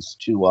EDUs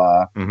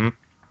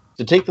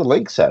to take the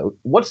links out.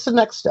 What's the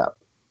next step?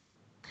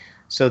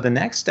 So the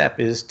next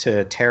step is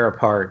to tear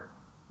apart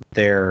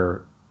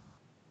their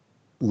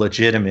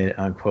legitimate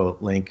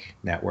unquote link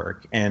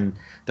network, and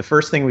the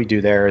first thing we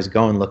do there is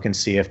go and look and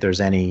see if there's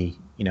any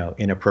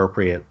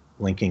inappropriate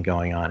linking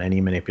going on,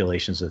 any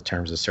manipulations of the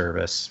terms of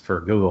service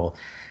for Google.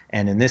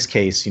 And in this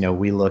case,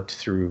 we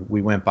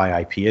went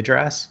by IP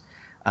address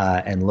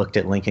and looked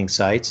at linking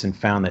sites and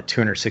found that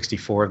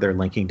 264 of their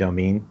linking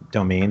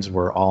domains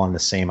were all on the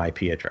same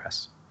IP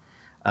address.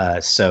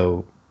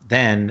 So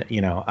then,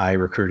 I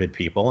recruited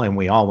people and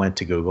we all went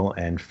to Google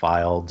and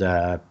filed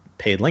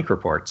paid link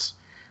reports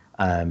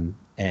and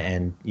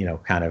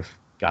kind of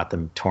got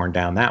them torn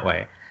down that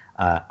way.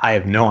 I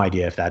have no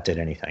idea if that did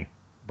anything,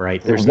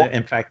 right?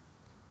 In fact,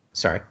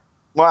 sorry.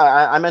 Well,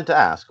 I meant to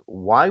ask,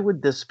 why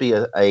would this be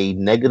a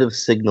negative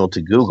signal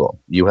to Google?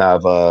 You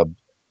have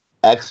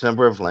X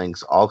number of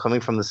links all coming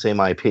from the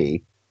same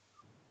IP.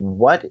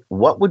 What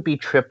would be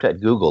tripped at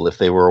Google if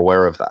they were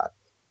aware of that?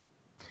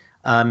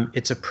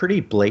 It's a pretty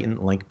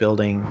blatant link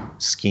building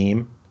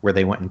scheme where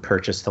they went and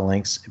purchased the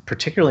links,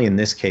 particularly in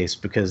this case,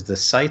 because the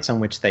sites on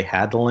which they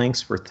had the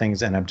links were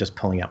things, and I'm just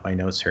pulling up my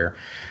notes here,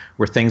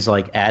 were things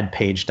like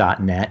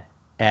adpage.net,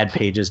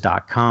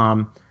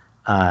 adpages.com,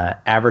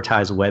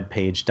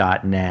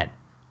 advertisewebpage.net.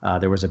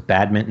 There was a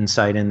badminton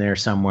site in there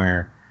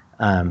somewhere.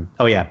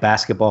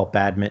 Basketball,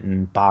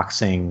 badminton,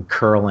 boxing,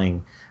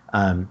 curling.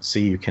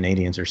 See, you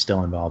Canadians are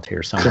still involved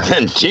here somewhere.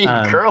 Gee,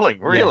 curling,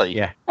 really?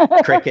 Yeah.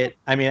 Cricket.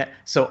 I mean,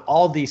 so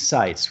all these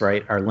sites,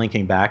 right, are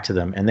linking back to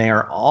them, and they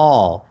are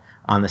all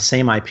on the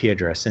same IP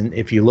address. And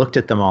if you looked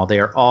at them all, they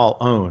are all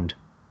owned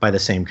by the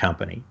same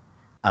company.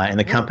 And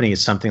the company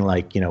is something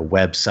like,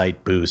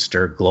 Website Boost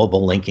or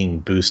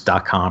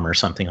globallinkingboost.com or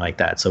something like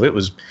that. So it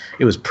was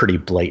pretty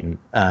blatant.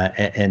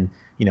 And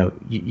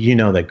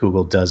that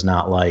Google does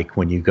not like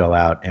when you go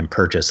out and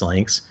purchase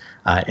links.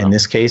 In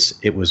this case,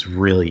 it was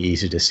really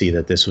easy to see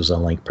that this was a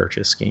link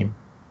purchase scheme.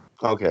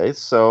 Okay,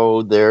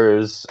 so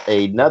there's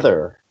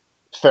another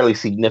fairly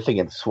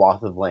significant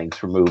swath of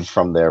links removed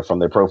from their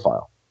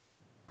profile.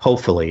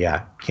 Hopefully,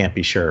 yeah. Can't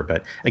be sure,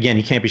 but again,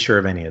 you can't be sure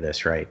of any of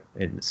this, right?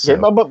 Yeah,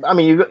 but I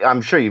mean,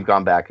 I'm sure you've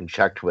gone back and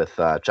checked with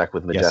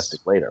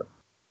Majestic later.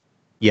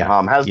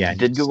 Yeah.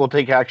 Did Google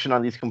take action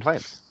on these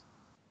complaints?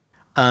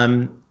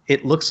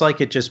 It looks like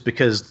it just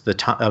because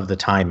of the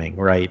timing,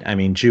 right? I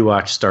mean,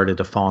 JewWatch started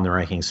to fall in the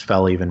rankings,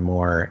 fell even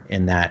more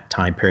in that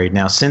time period.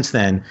 Now, since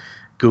then,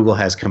 Google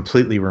has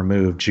completely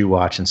removed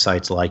JewWatch and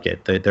sites like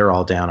it. They're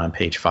all down on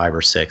page 5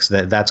 or 6.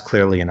 That's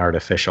clearly an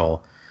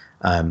artificial.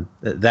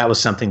 That was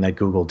something that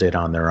Google did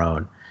on their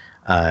own.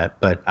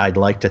 But I'd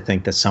like to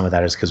think that some of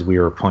that is because we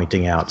were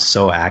pointing out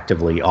so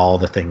actively all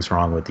the things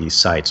wrong with these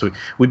sites.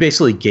 We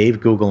basically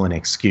gave Google an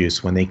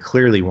excuse when they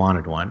clearly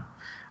wanted one.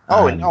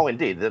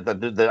 Indeed.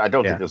 I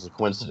don't think there's a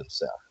coincidence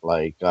there.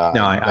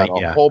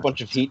 A whole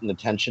bunch of heat and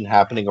attention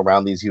happening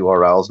around these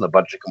URLs and a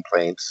bunch of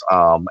complaints,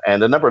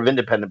 and a number of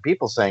independent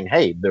people saying,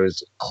 "Hey,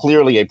 there's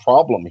clearly a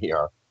problem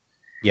here."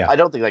 Yeah, I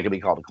don't think that can be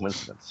called a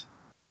coincidence.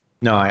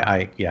 No,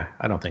 I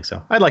don't think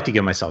so. I'd like to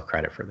give myself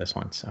credit for this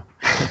one. So,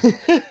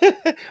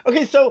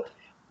 so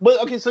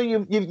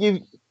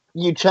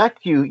you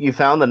checked, you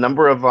found the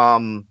number of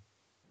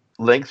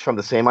links from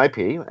the same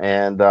IP,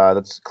 and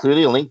that's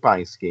clearly a link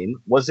buying scheme.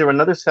 Was there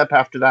another step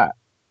after that?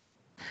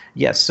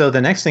 Yes. So the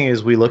next thing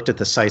is we looked at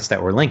the sites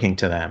that were linking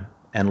to them,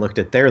 and looked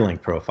at their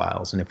link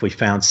profiles. And if we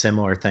found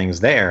similar things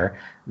there,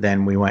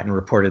 then we went and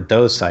reported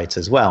those sites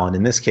as well. And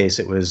in this case,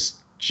 it was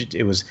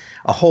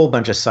a whole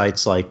bunch of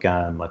sites like,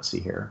 let's see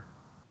here,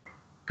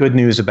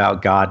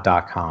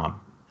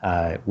 goodnewsaboutgod.com,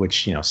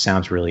 which,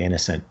 sounds really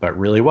innocent, but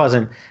really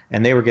wasn't.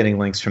 And they were getting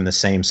links from the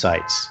same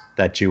sites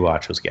that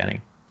JewWatch was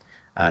getting.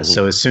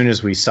 So as soon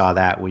as we saw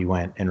that, we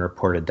went and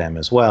reported them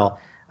as well,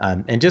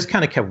 and just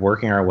kind of kept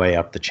working our way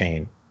up the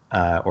chain,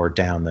 or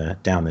down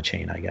the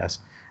chain, I guess,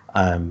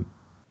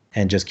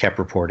 and just kept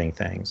reporting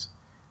things.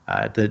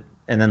 And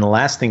then the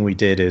last thing we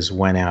did is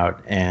went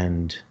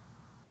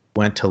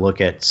to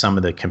look at some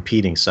of the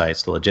competing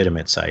sites, the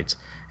legitimate sites,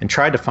 and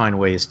tried to find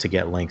ways to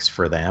get links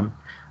for them.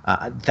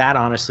 That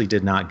honestly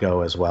did not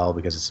go as well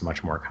because it's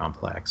much more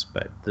complex.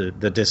 But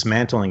the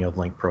dismantling of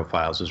link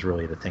profiles is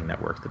really the thing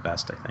that worked the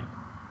best, I think.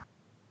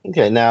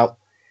 Okay, now,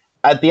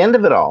 at the end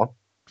of it all,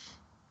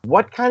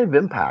 what kind of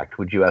impact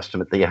would you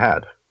estimate that you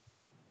had?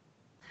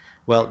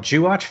 Well,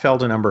 JewWatch fell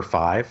to number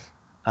 5,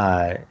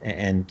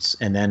 and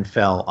then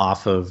fell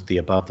off of the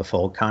above the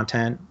fold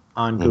content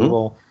on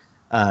Google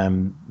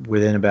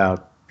within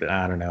about,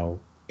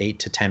 8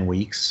 to 10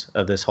 weeks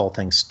of this whole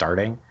thing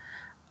starting.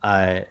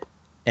 And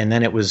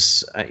then it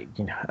was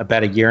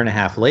about a year and a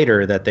half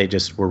later that they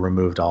just were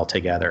removed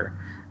altogether.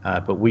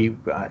 But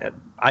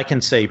I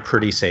can say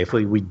pretty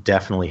safely, we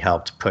definitely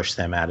helped push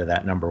them out of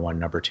that number 1,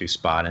 number 2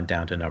 spot and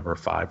down to number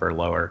 5 or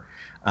lower.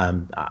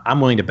 I'm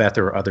willing to bet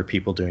there were other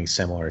people doing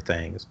similar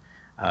things,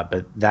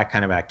 but that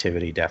kind of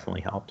activity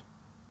definitely helped.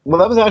 Well,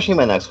 that was actually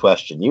my next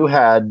question.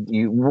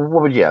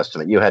 What would you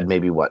estimate? You had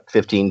maybe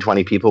 15,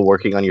 20 people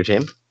working on your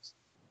team?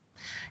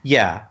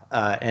 Yeah,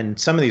 and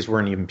some of these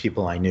weren't even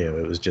people I knew.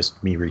 It was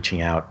just me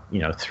reaching out,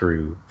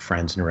 through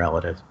friends and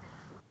relatives.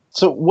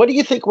 So what do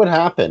you think would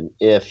happen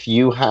if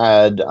you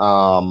had,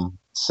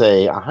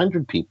 say,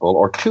 100 people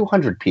or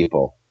 200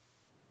 people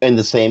in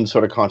the same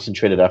sort of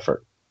concentrated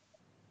effort?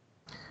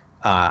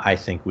 I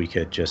think we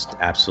could just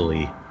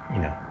absolutely,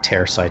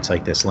 tear sites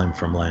like this limb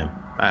from limb.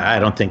 I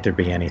don't think there'd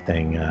be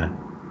anything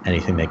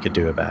they could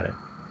do about it.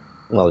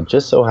 Well, it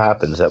just so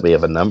happens that we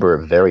have a number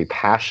of very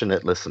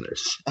passionate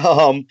listeners.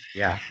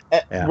 Yeah.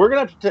 We're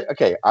going to have to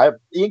okay.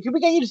 Can we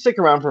get you to stick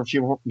around for a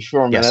few more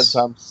minutes?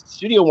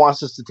 Studio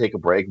wants us to take a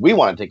break. We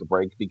want to take a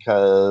break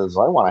because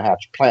I want to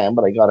hatch a plan,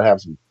 but I got to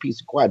have some peace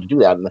and quiet to do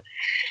that.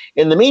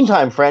 In the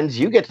meantime, friends,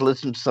 you get to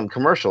listen to some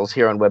commercials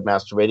here on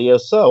Webmaster Radio.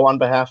 So on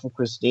behalf of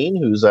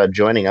Christine, who's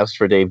joining us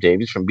for Dave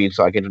Davies from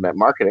Beanstalk Internet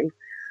Marketing,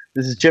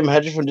 this is Jim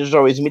Hedger from Digital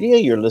Always Media.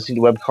 You're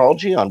listening to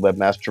Webcology on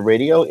Webmaster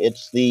Radio.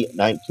 It's the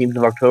 19th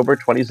of October,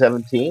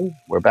 2017.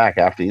 We're back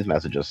after these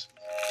messages.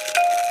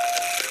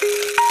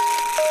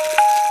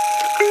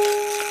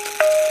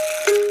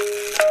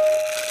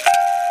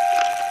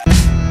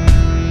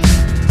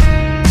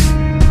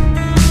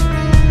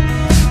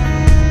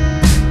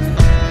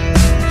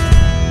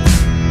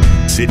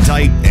 Sit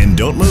tight and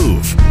don't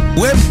move.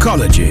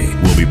 Webcology.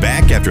 We'll be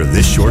back after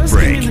this short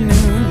break.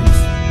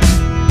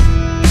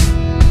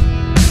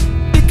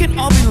 Can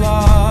all be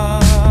lies,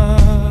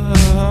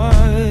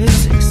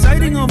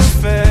 exciting over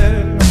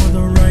fair, or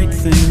the right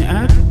thing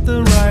at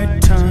the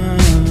right time.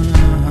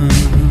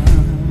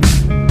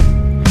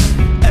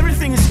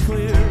 Everything is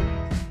clear.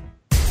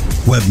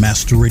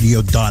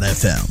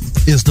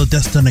 Webmasterradio.fm is the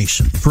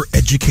destination for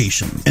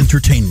education,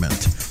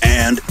 entertainment,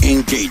 and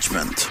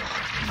engagement.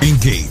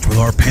 Engage with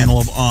our panel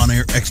of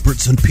on-air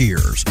experts and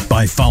peers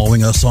by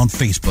following us on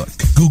Facebook,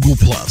 Google+,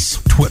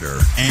 Twitter,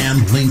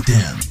 and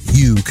LinkedIn.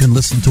 You can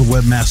listen to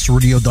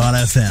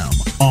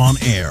Webmasterradio.fm on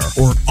air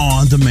or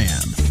on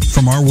demand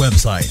from our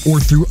website or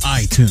through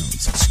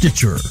iTunes,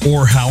 Stitcher,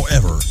 or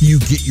however you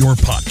get your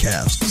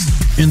podcasts.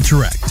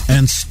 Interact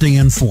and stay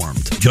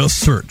informed. Just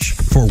search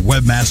for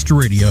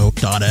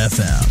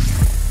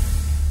Webmasterradio.fm.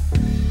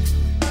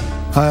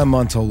 Hi, I'm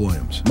Montel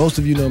Williams. Most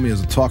of you know me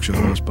as a talk show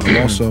host, but I'm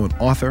also an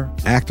author,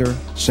 actor,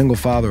 single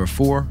father of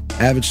 4,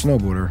 avid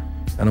snowboarder,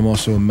 and I'm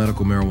also a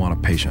medical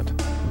marijuana patient.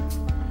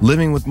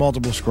 Living with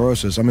multiple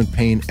sclerosis, I'm in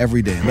pain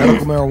every day.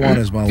 Medical marijuana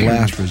is my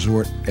last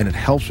resort, and it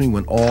helps me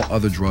when all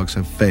other drugs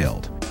have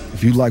failed.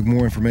 If you'd like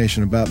more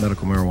information about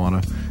medical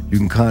marijuana, you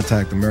can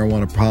contact the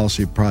Marijuana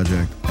Policy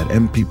Project at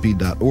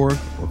mpp.org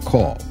or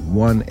call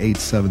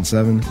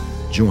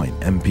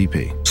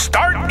 1-877-JOIN-MPP.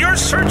 Start your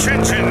search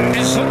engine and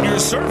put your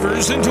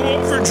servers into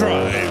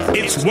overdrive.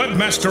 It's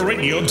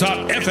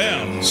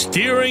webmasterradio.fm,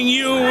 steering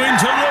you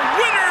into the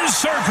winner's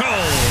circle.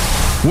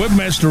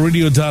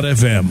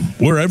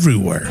 Webmasterradio.fm, we're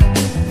everywhere.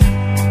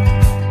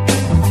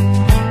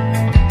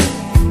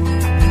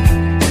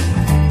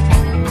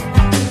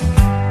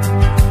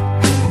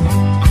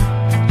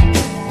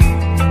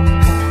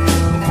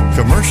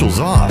 Commercials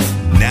off.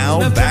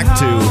 Now back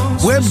to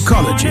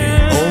Webcology,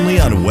 only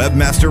on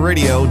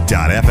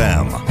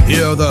Webmasterradio.fm.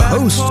 Here are the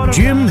hosts,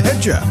 Jim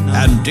Hedger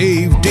and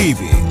Dave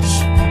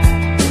Davies.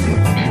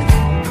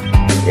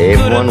 Hey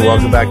everyone,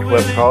 welcome back to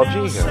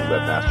Webcology here on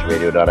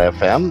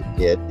Webmasterradio.fm.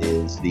 It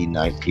is the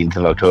 19th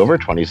of October,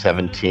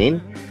 2017.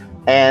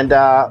 And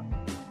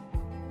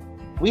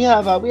we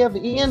have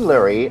Ian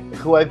Lurie,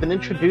 who I've been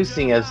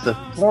introducing as the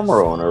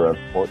former owner of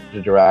Portent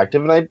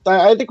Interactive, and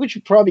I think we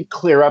should probably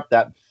clear up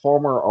that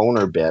former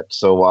owner bit,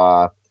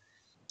 so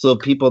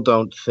people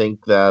don't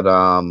think that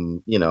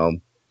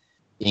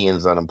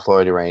Ian's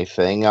unemployed or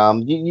anything.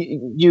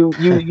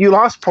 You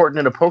lost Portent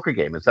in a poker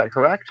game, is that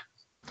correct?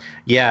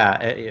 Yeah,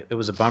 it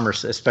was a bummer,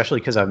 especially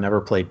because I've never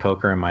played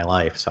poker in my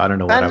life, so I don't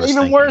know what I was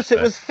even thinking. Worse,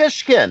 it was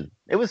Fishkin.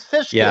 It was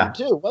Fishkin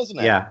too, wasn't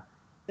it? Yeah.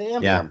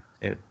 Damn yeah.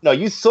 him. No,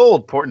 you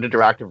sold Portent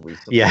Interactive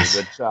recently, yes.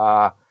 Which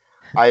I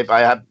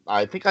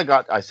think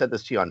I said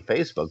this to you on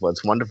Facebook, but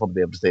it's wonderful to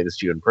be able to say this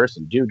to you in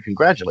person. Dude,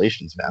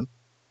 congratulations, man.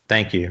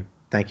 Thank you.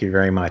 Thank you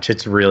very much.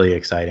 It's really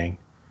exciting.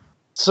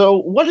 So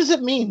what does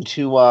it mean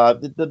to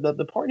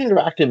the Portent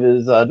Interactive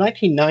is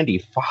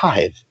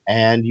 1995,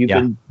 and you've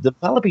been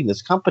developing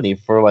this company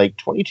for like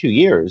 22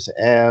 years,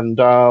 and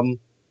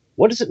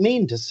what does it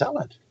mean to sell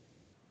it?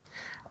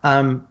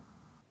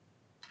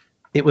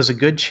 It was a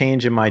good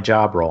change in my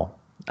job role,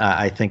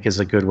 I think is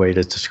a good way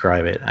to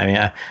describe it. I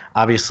mean,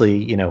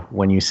 obviously,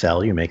 when you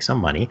sell, you make some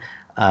money,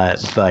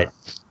 but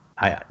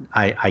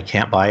I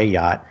can't buy a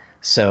yacht,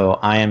 so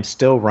I am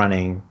still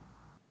running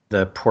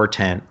the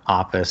Portent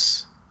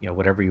office,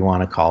 whatever you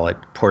want to call it,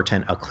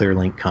 Portent, a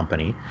ClearLink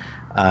company.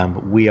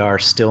 We are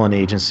still an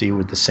agency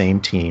with the same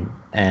team,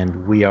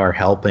 and we are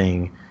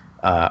helping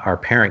our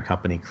parent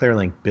company,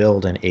 ClearLink,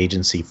 build an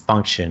agency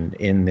function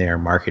in their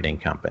marketing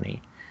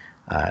company.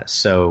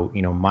 So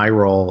my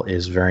role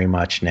is very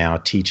much now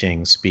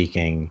teaching,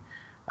 speaking,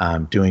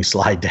 doing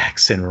slide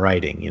decks, and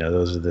writing.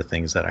 Those are the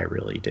things that I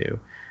really do.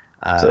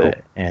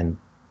 And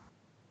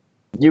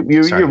you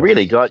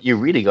really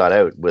got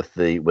out with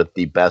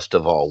the best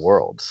of all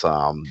worlds.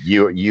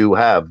 You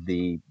have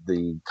the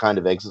kind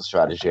of exit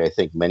strategy I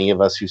think many of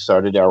us who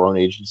started our own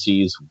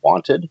agencies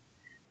wanted,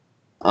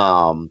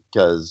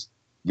 because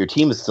your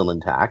team is still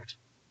intact.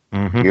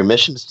 Mm-hmm. Your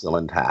mission's still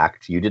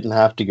intact. You didn't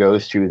have to go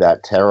through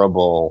that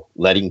terrible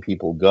letting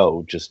people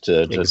go just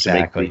to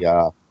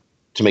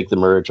make the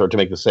merge or to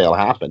make the sale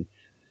happen.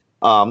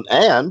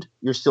 And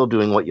you're still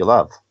doing what you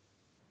love.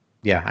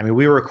 Yeah, I mean,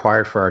 we were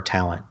acquired for our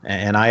talent,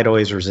 and I had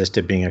always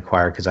resisted being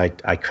acquired because I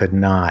could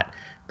not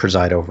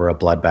preside over a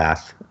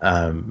bloodbath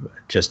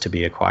just to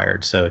be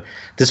acquired. So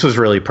this was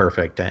really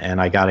perfect,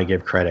 and I got to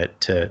give credit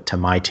to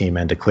my team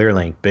and to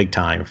ClearLink big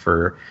time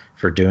for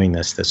doing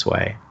this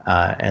way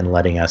and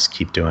letting us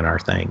keep doing our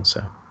thing.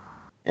 So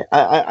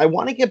I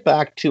want to get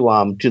back to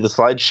the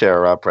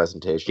SlideShare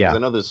presentation. Yeah. I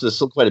know there's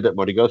still quite a bit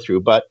more to go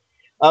through, but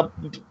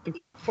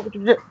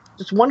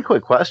just one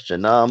quick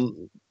question.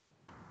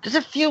 Does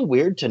it feel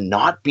weird to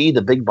not be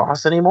the big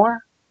boss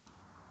anymore?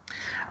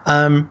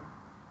 I'm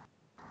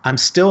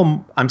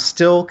still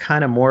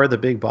kind of more the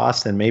big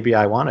boss than maybe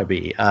I want to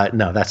be.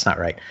 No, that's not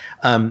right.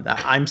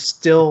 I'm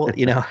still,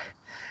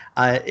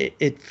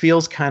 it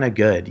feels kind of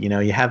good.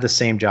 You have the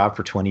same job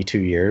for 22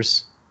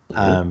 years.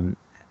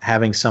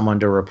 Having someone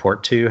to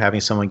report to, having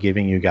someone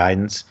giving you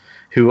guidance,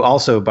 who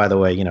also, by the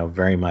way,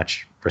 very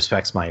much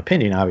respects my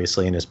opinion,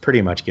 obviously, and is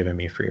pretty much giving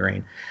me free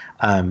rein.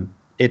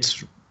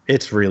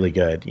 It's really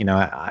good.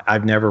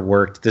 I've never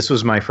worked. This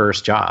was my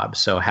first job.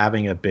 So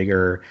having a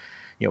bigger,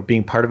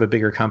 being part of a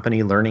bigger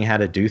company, learning how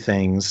to do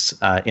things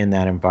in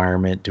that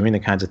environment, doing the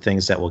kinds of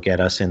things that will get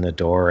us in the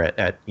door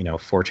at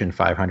Fortune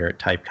 500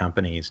 type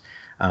companies,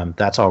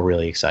 that's all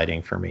really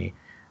exciting for me.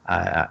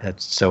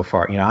 So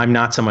far, I'm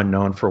not someone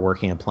known for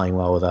working and playing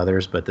well with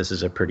others, but this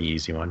is a pretty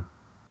easy one.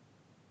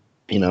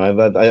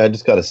 I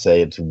just got to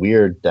say, it's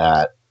weird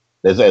that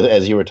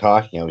as you were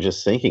talking, I was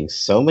just thinking,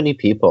 so many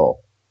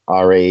people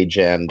our age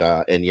and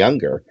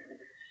younger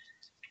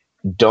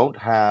don't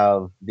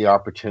have the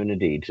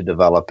opportunity to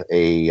develop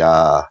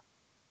a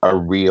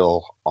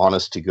real,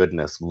 honest to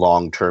goodness,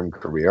 long-term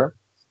career,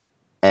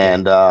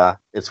 and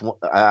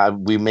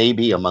we may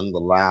be among the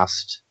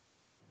last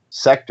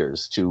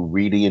sectors to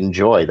really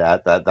enjoy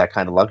that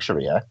kind of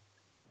luxury.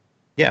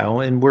 Yeah, well,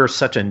 and we're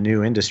such a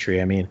new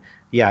industry. I mean,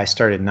 yeah, I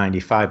started in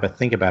 '95, but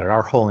think about it.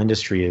 Our whole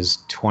industry is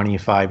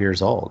 25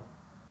 years old,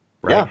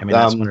 right? Yeah, I mean,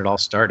 that's when it all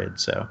started.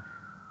 So,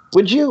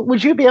 would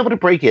you be able to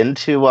break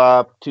into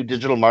to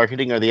digital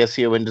marketing or the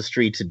SEO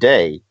industry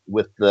today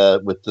with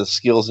the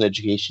skills and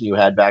education you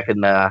had back in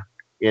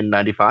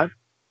 '95?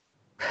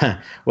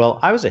 Well,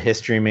 I was a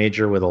history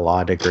major with a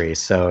law degree,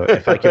 so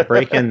if I could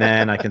break in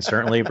then, I can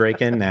certainly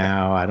break in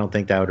now. I don't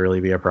think that would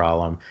really be a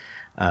problem.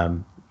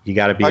 You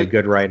got to be a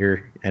good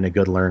writer and a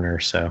good learner.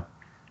 So,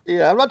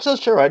 yeah, I'm not so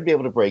sure I'd be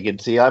able to break in.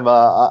 See, I'm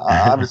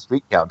a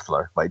street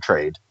counselor by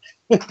trade.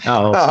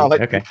 Oh,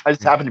 okay. I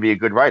just happen to be a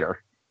good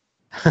writer.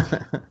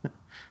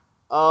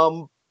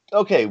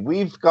 Okay,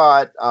 we've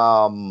got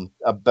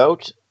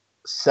about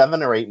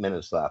 7 or 8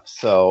 minutes left,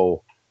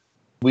 so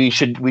we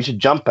should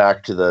jump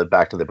back to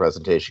the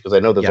presentation because I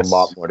know there's a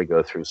lot more to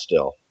go through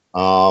still.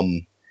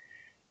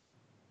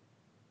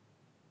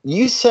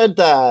 You said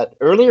that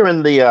earlier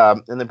in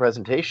the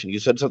presentation. You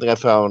said something I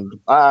found.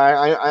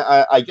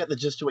 I get the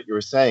gist of what you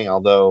were saying,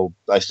 although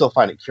I still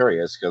find it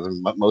curious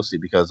mostly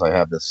because I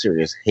have this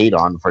serious hate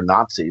on for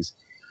Nazis.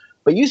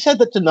 But you said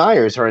that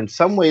deniers are in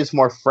some ways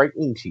more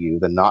frightening to you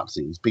than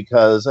Nazis,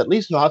 because at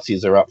least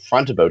Nazis are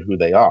upfront about who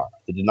they are.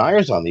 The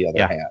deniers, on the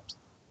other hand,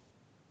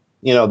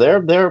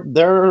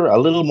 they're a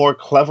little more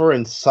clever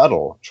and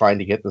subtle, trying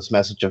to get this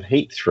message of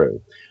hate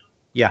through.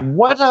 Yeah.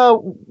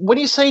 When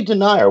you say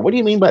denier, what do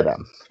you mean by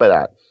them? By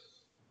that?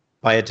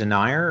 By a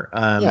denier?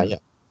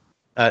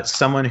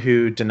 Someone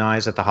who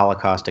denies that the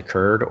Holocaust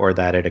occurred, or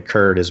that it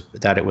occurred,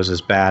 that it was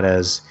as bad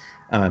as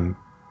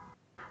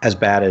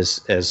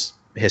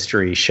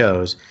history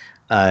shows.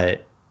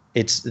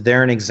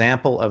 They're an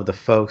example of the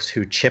folks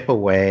who chip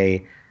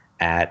away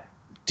at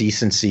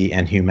decency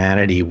and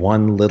humanity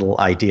one little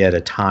idea at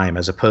a time,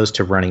 as opposed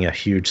to running a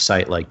huge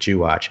site like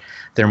JewWatch.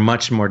 They're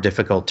much more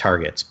difficult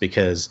targets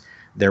because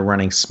they're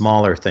running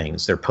smaller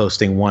things. They're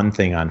posting one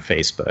thing on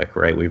Facebook,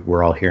 right?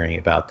 We're all hearing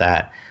about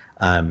that.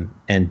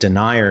 And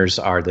deniers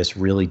are this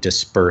really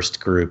dispersed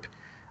group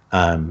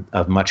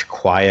of much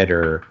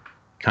quieter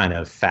kind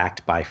of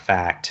fact by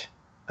fact,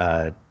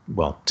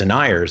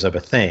 deniers of a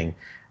thing.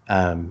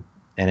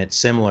 And it's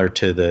similar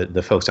to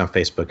the folks on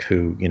Facebook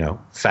who,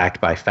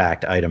 fact by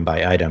fact, item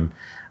by item,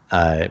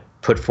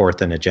 put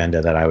forth an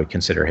agenda that I would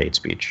consider hate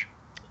speech.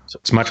 So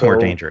it's much more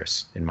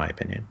dangerous, in my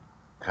opinion.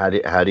 How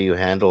do you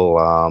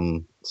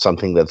handle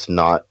something that's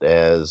not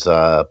as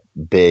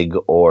big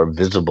or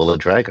visible a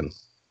dragon?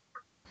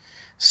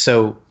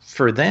 So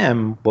for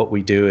them, what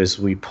we do is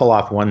we pull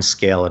off one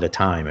scale at a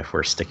time, if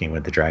we're sticking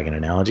with the dragon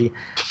analogy.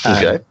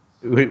 Okay.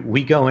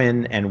 We go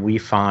in and we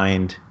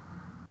find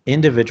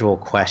individual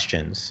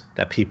questions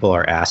that people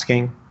are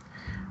asking.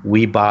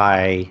 We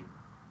buy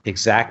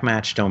exact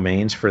match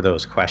domains for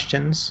those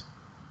questions,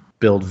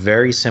 build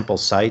very simple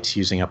sites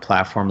using a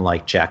platform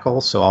like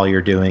Jekyll. So all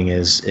you're doing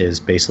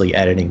is basically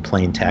editing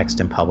plain text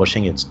and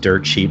publishing. It's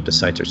dirt cheap. The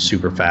sites are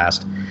super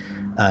fast.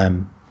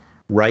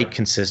 Write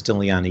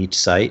consistently on each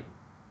site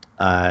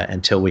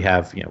until we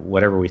have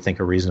whatever we think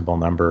a reasonable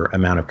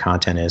amount of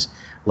content is.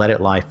 Let it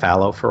lie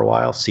fallow for a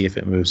while, see if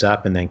it moves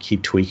up, and then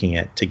keep tweaking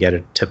it to get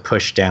it to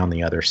push down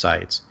the other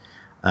sites.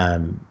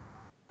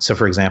 So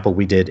for example,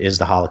 we did Is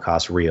the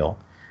Holocaust Real?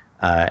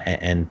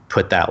 And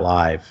put that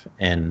live.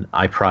 And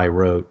I probably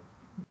wrote,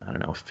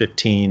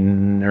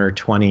 15 or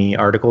 20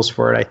 articles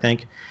for it, I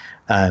think.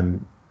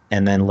 And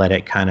then let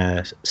it kind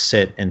of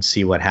sit and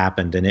see what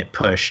happened. And it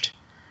pushed,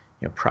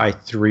 probably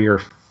 3 or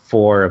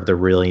 4 of the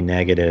really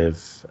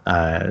negative,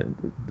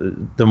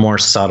 the more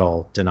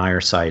subtle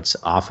denier sites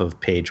off of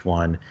page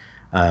 1,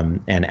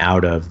 and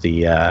out of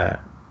the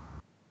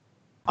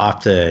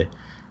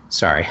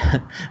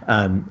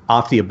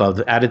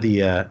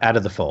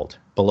fold,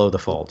 below the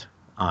fold.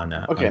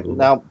 Okay.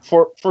 Now,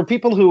 for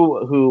people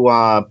who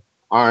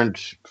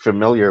aren't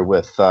familiar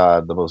with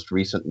the most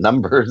recent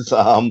numbers,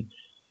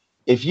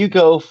 if you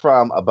go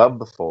from above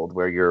the fold,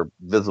 where you're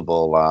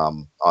visible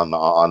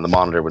on the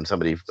monitor when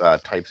somebody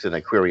types in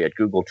a query at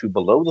Google, to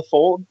below the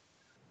fold,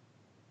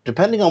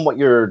 depending on what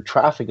your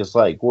traffic is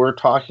like, we're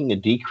talking a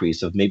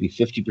decrease of maybe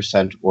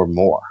 50% or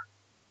more.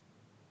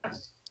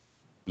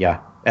 Yeah,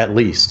 at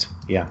least.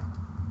 Yeah.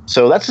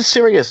 So that's a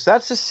serious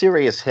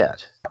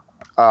hit.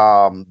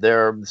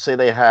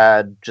 They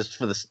had, just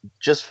for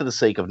the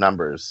sake of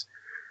numbers,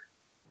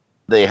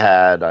 they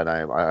had, and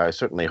I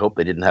certainly hope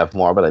they didn't have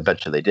more, but I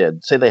bet you they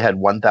did. Say they had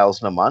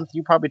 1,000 a month.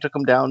 You probably took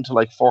them down to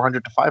like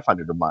 400 to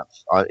 500 a month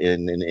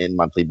in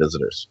monthly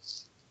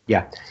visitors.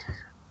 Yeah.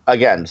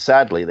 Again,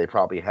 sadly, they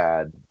probably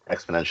had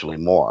exponentially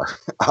more.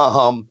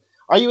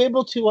 Are you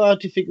able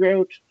to figure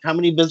out how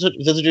many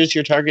visitors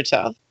your targets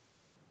have?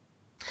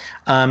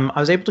 I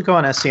was able to go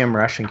on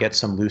SEMrush and get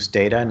some loose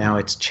data. Now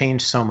it's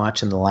changed so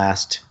much in the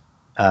last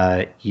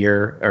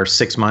year or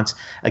 6 months,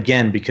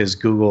 again, because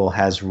Google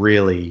has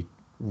really,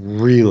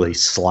 really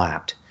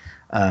slapped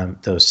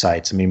those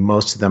sites. I mean,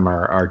 most of them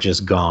are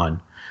just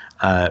gone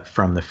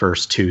from the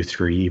first 2,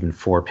 3, even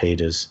 4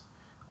 pages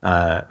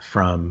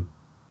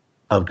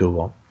of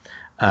Google.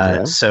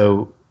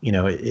 So,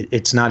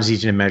 it's not as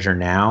easy to measure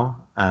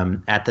now.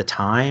 At the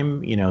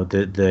time,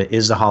 the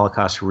Is the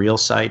Holocaust Real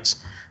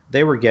sites,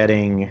 they were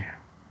getting,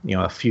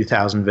 a few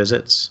thousand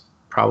visits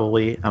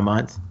probably a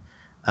month,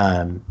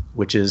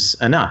 which is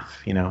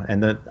enough,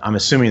 and I'm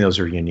assuming those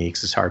are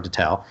uniques. It's hard to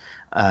tell.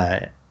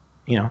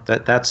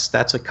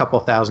 That's a couple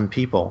thousand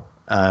people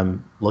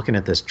looking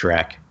at this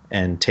dreck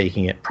and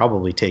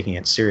probably taking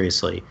it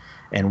seriously.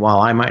 And while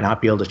I might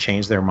not be able to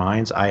change their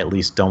minds, I at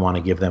least don't want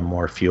to give them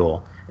more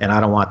fuel. And I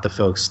don't want the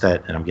folks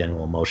and I'm getting a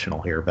little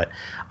emotional here, but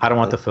I don't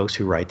want the folks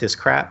who write this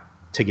crap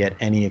to get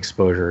any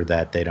exposure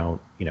that they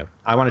don't,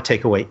 I want to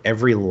take away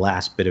every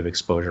last bit of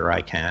exposure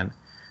I can.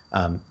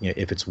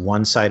 If it's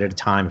one site at a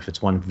time, if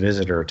it's one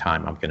visitor at a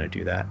time, I'm going to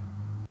do that.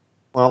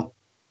 Well,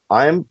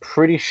 I'm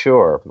pretty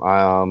sure.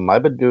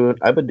 I've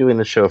been doing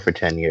the show for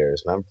 10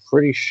 years, and I'm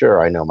pretty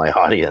sure I know my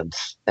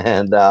audience,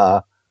 and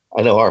I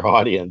know our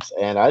audience,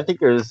 and I think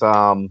there's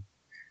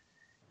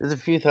a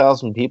few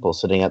thousand people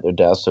sitting at their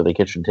desks or their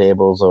kitchen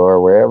tables or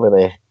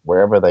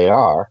wherever they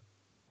are,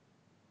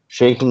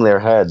 shaking their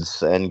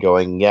heads and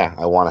going, "Yeah,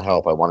 I want to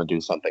help. I want to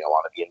do something. I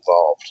want to be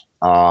involved."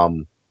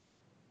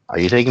 Are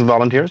you taking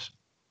volunteers?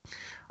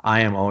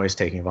 I am always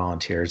taking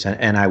volunteers,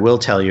 and I will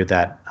tell you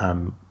that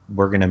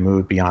we're going to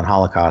move beyond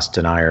Holocaust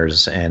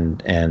deniers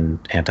and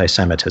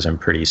anti-Semitism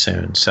pretty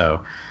soon.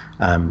 So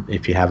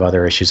if you have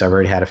other issues, I've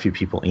already had a few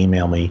people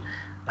email me.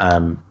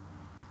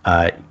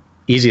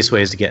 Easiest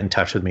way is to get in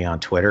touch with me on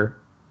Twitter,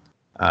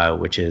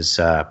 which is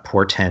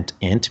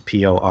Portentint,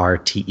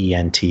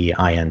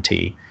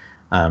 Portentint.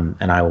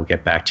 And I will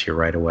get back to you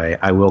right away.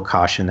 I will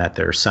caution that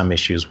there are some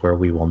issues where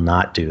we will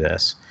not do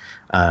this,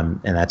 and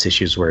that's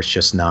issues where it's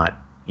just not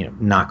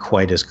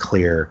quite as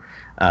clear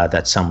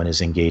that someone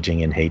is engaging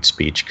in hate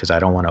speech, because I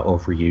don't want to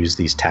overuse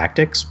these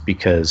tactics,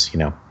 because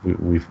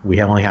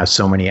we only have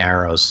so many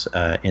arrows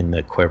in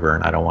the quiver,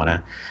 and I don't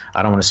want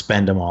to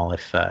spend them all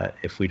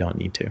if we don't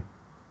need to.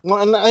 Well,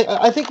 and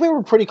I think we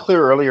were pretty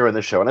clear earlier in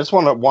the show, and I just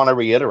want to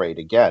reiterate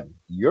again: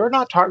 you're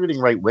not targeting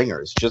right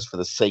wingers just for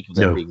the sake of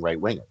them being right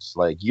wingers.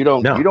 Like you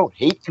don't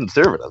hate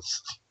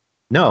conservatives.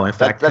 No, in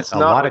fact, that's a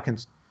lot of. I'm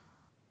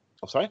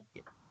sorry.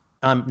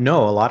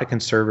 No, a lot of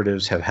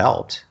conservatives have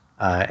helped,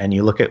 and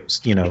you look at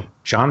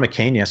John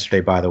McCain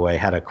yesterday. By the way,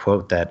 had a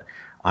quote that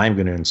I'm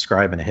going to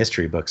inscribe in a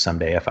history book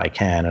someday if I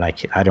can, and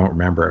I don't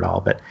remember it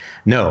all, but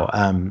no,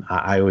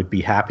 I would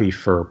be happy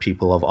for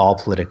people of all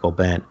political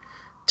bent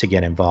to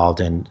get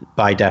involved. And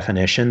by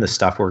definition, the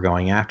stuff we're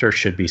going after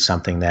should be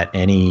something that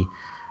any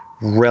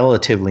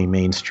relatively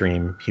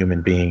mainstream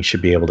human being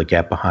should be able to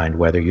get behind,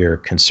 whether you're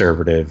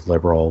conservative,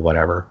 liberal,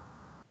 whatever.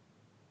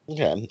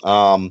 Okay.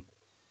 And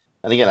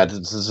again,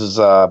 this is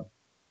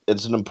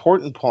it's an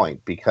important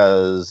point,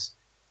 because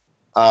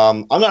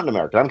I'm not an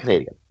American, I'm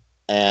Canadian.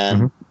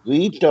 And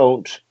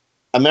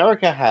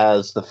America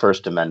has the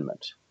First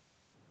Amendment,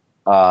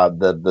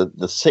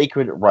 the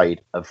sacred right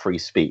of free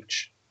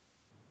speech.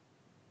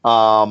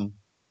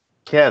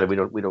 Canada,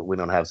 we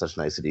don't have such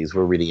niceties.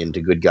 We're really into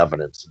good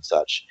governance and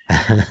such.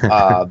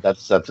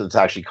 That's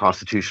actually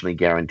constitutionally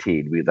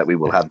guaranteed that we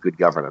will have good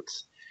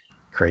governance.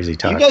 Crazy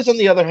talk. You guys, on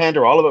the other hand,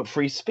 are all about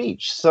free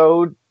speech.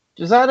 So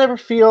does that ever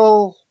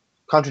feel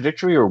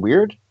contradictory or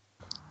weird?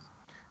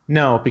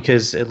 No,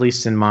 because at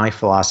least in my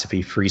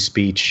philosophy, free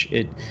speech,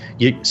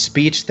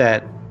 speech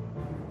that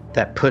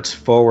puts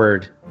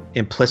forward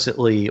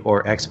implicitly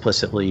or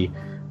explicitly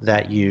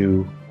that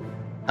you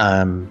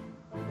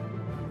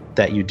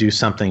do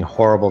something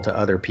horrible to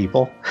other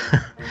people.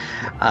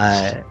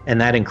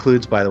 And that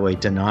includes, by the way,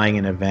 denying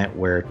an event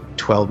where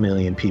 12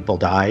 million people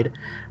died.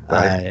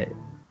 Right.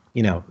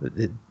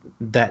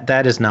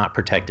 That is not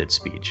protected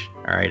speech.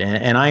 All right.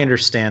 And I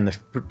understand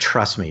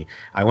trust me,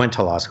 I went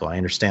to law school. I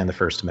understand the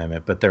First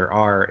Amendment, but there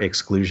are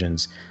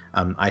exclusions.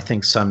 I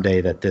think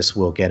someday that this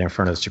will get in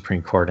front of the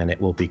Supreme Court and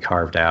it will be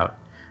carved out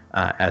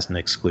as an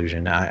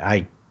exclusion.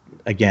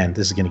 Again,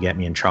 this is going to get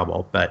me in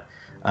trouble, but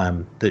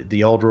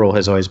the old rule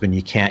has always been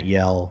you can't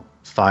yell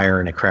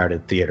fire in a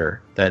crowded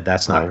theater.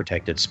 That's not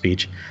protected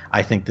speech.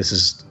 I think this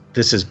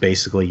is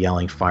basically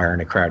yelling fire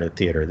in a crowded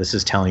theater. This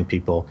is telling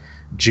people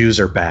Jews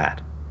are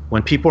bad.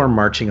 When people are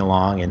marching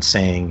along and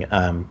saying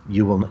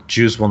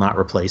Jews will not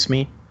replace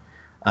me,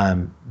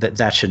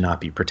 that should not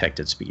be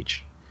protected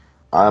speech.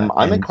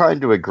 I'm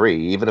inclined to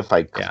agree, even if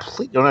I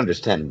completely don't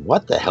understand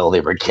what the hell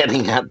they were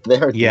getting at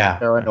there. Yeah,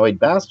 paranoid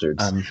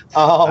bastards.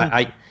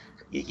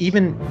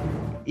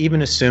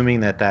 Even assuming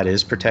that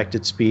is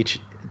protected speech,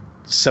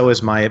 so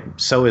is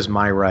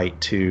my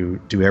right to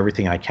do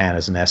everything I can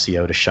as an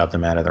SEO to shove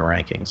them out of the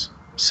rankings.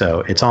 So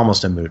it's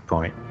almost a moot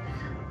point.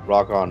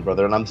 Rock on,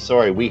 brother. And I'm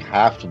sorry, we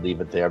have to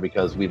leave it there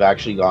because we've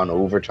actually gone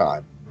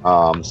overtime.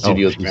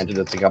 Studios granted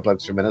us a couple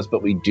extra minutes,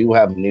 but we do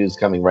have news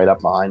coming right up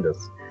behind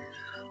us.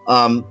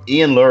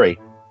 Ian Lurie,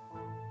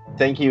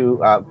 thank you.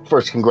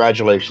 First,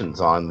 congratulations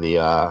on the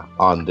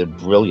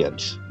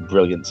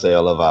brilliant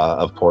sale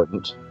of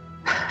Portent.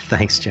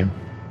 Thanks, Jim.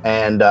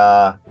 And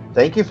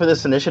thank you for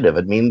this initiative.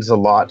 It means a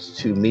lot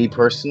to me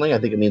personally. I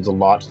think it means a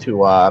lot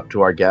to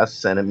our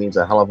guests, and it means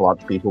a hell of a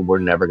lot to people we're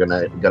never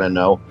gonna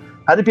know.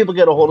 How do people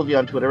get a hold of you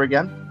on Twitter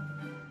again?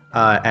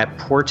 At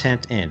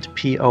Portentint,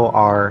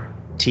 Portentint.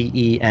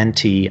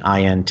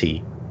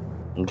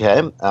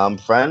 Okay,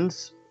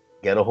 friends,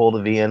 get a hold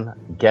of Ian.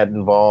 Get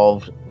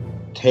involved.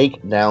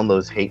 Take down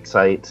those hate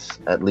sites.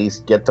 At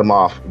least get them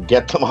off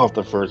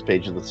the first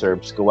page of the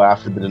SERPs. Go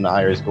after the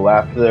deniers. Go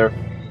after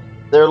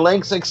their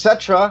links,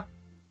 etc.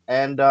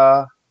 And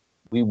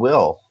we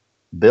will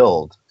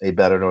build a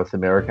better North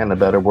America and a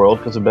better world,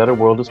 because a better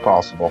world is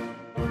possible.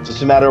 It's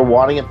just a matter of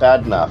wanting it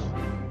bad enough.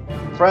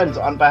 Friends,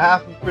 on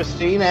behalf of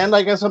Christine and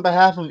I guess on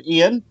behalf of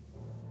Ian,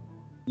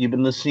 you've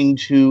been listening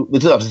to...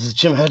 This is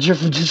Jim Hedger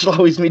from Digital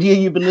Always Media.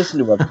 You've been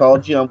listening to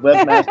Webcology on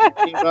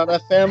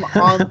webmasterking.fm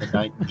on the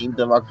 19th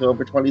of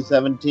October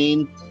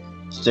 2017.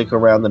 Stick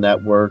around the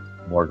network.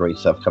 More great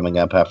stuff coming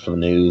up after the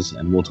news,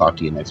 and we'll talk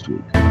to you next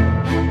week.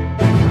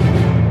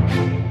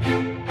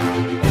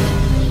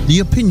 The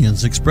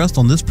opinions expressed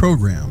on this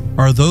program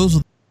are those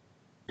of...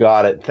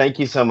 Got it. Thank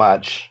you so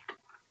much.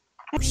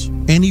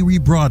 Any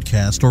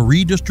rebroadcast or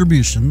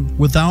redistribution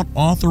without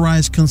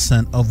authorized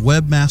consent of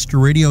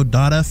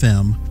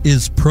webmasterradio.fm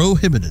is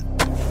prohibited.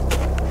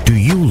 Do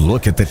you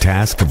look at the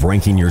task of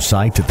ranking your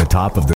site at the top of the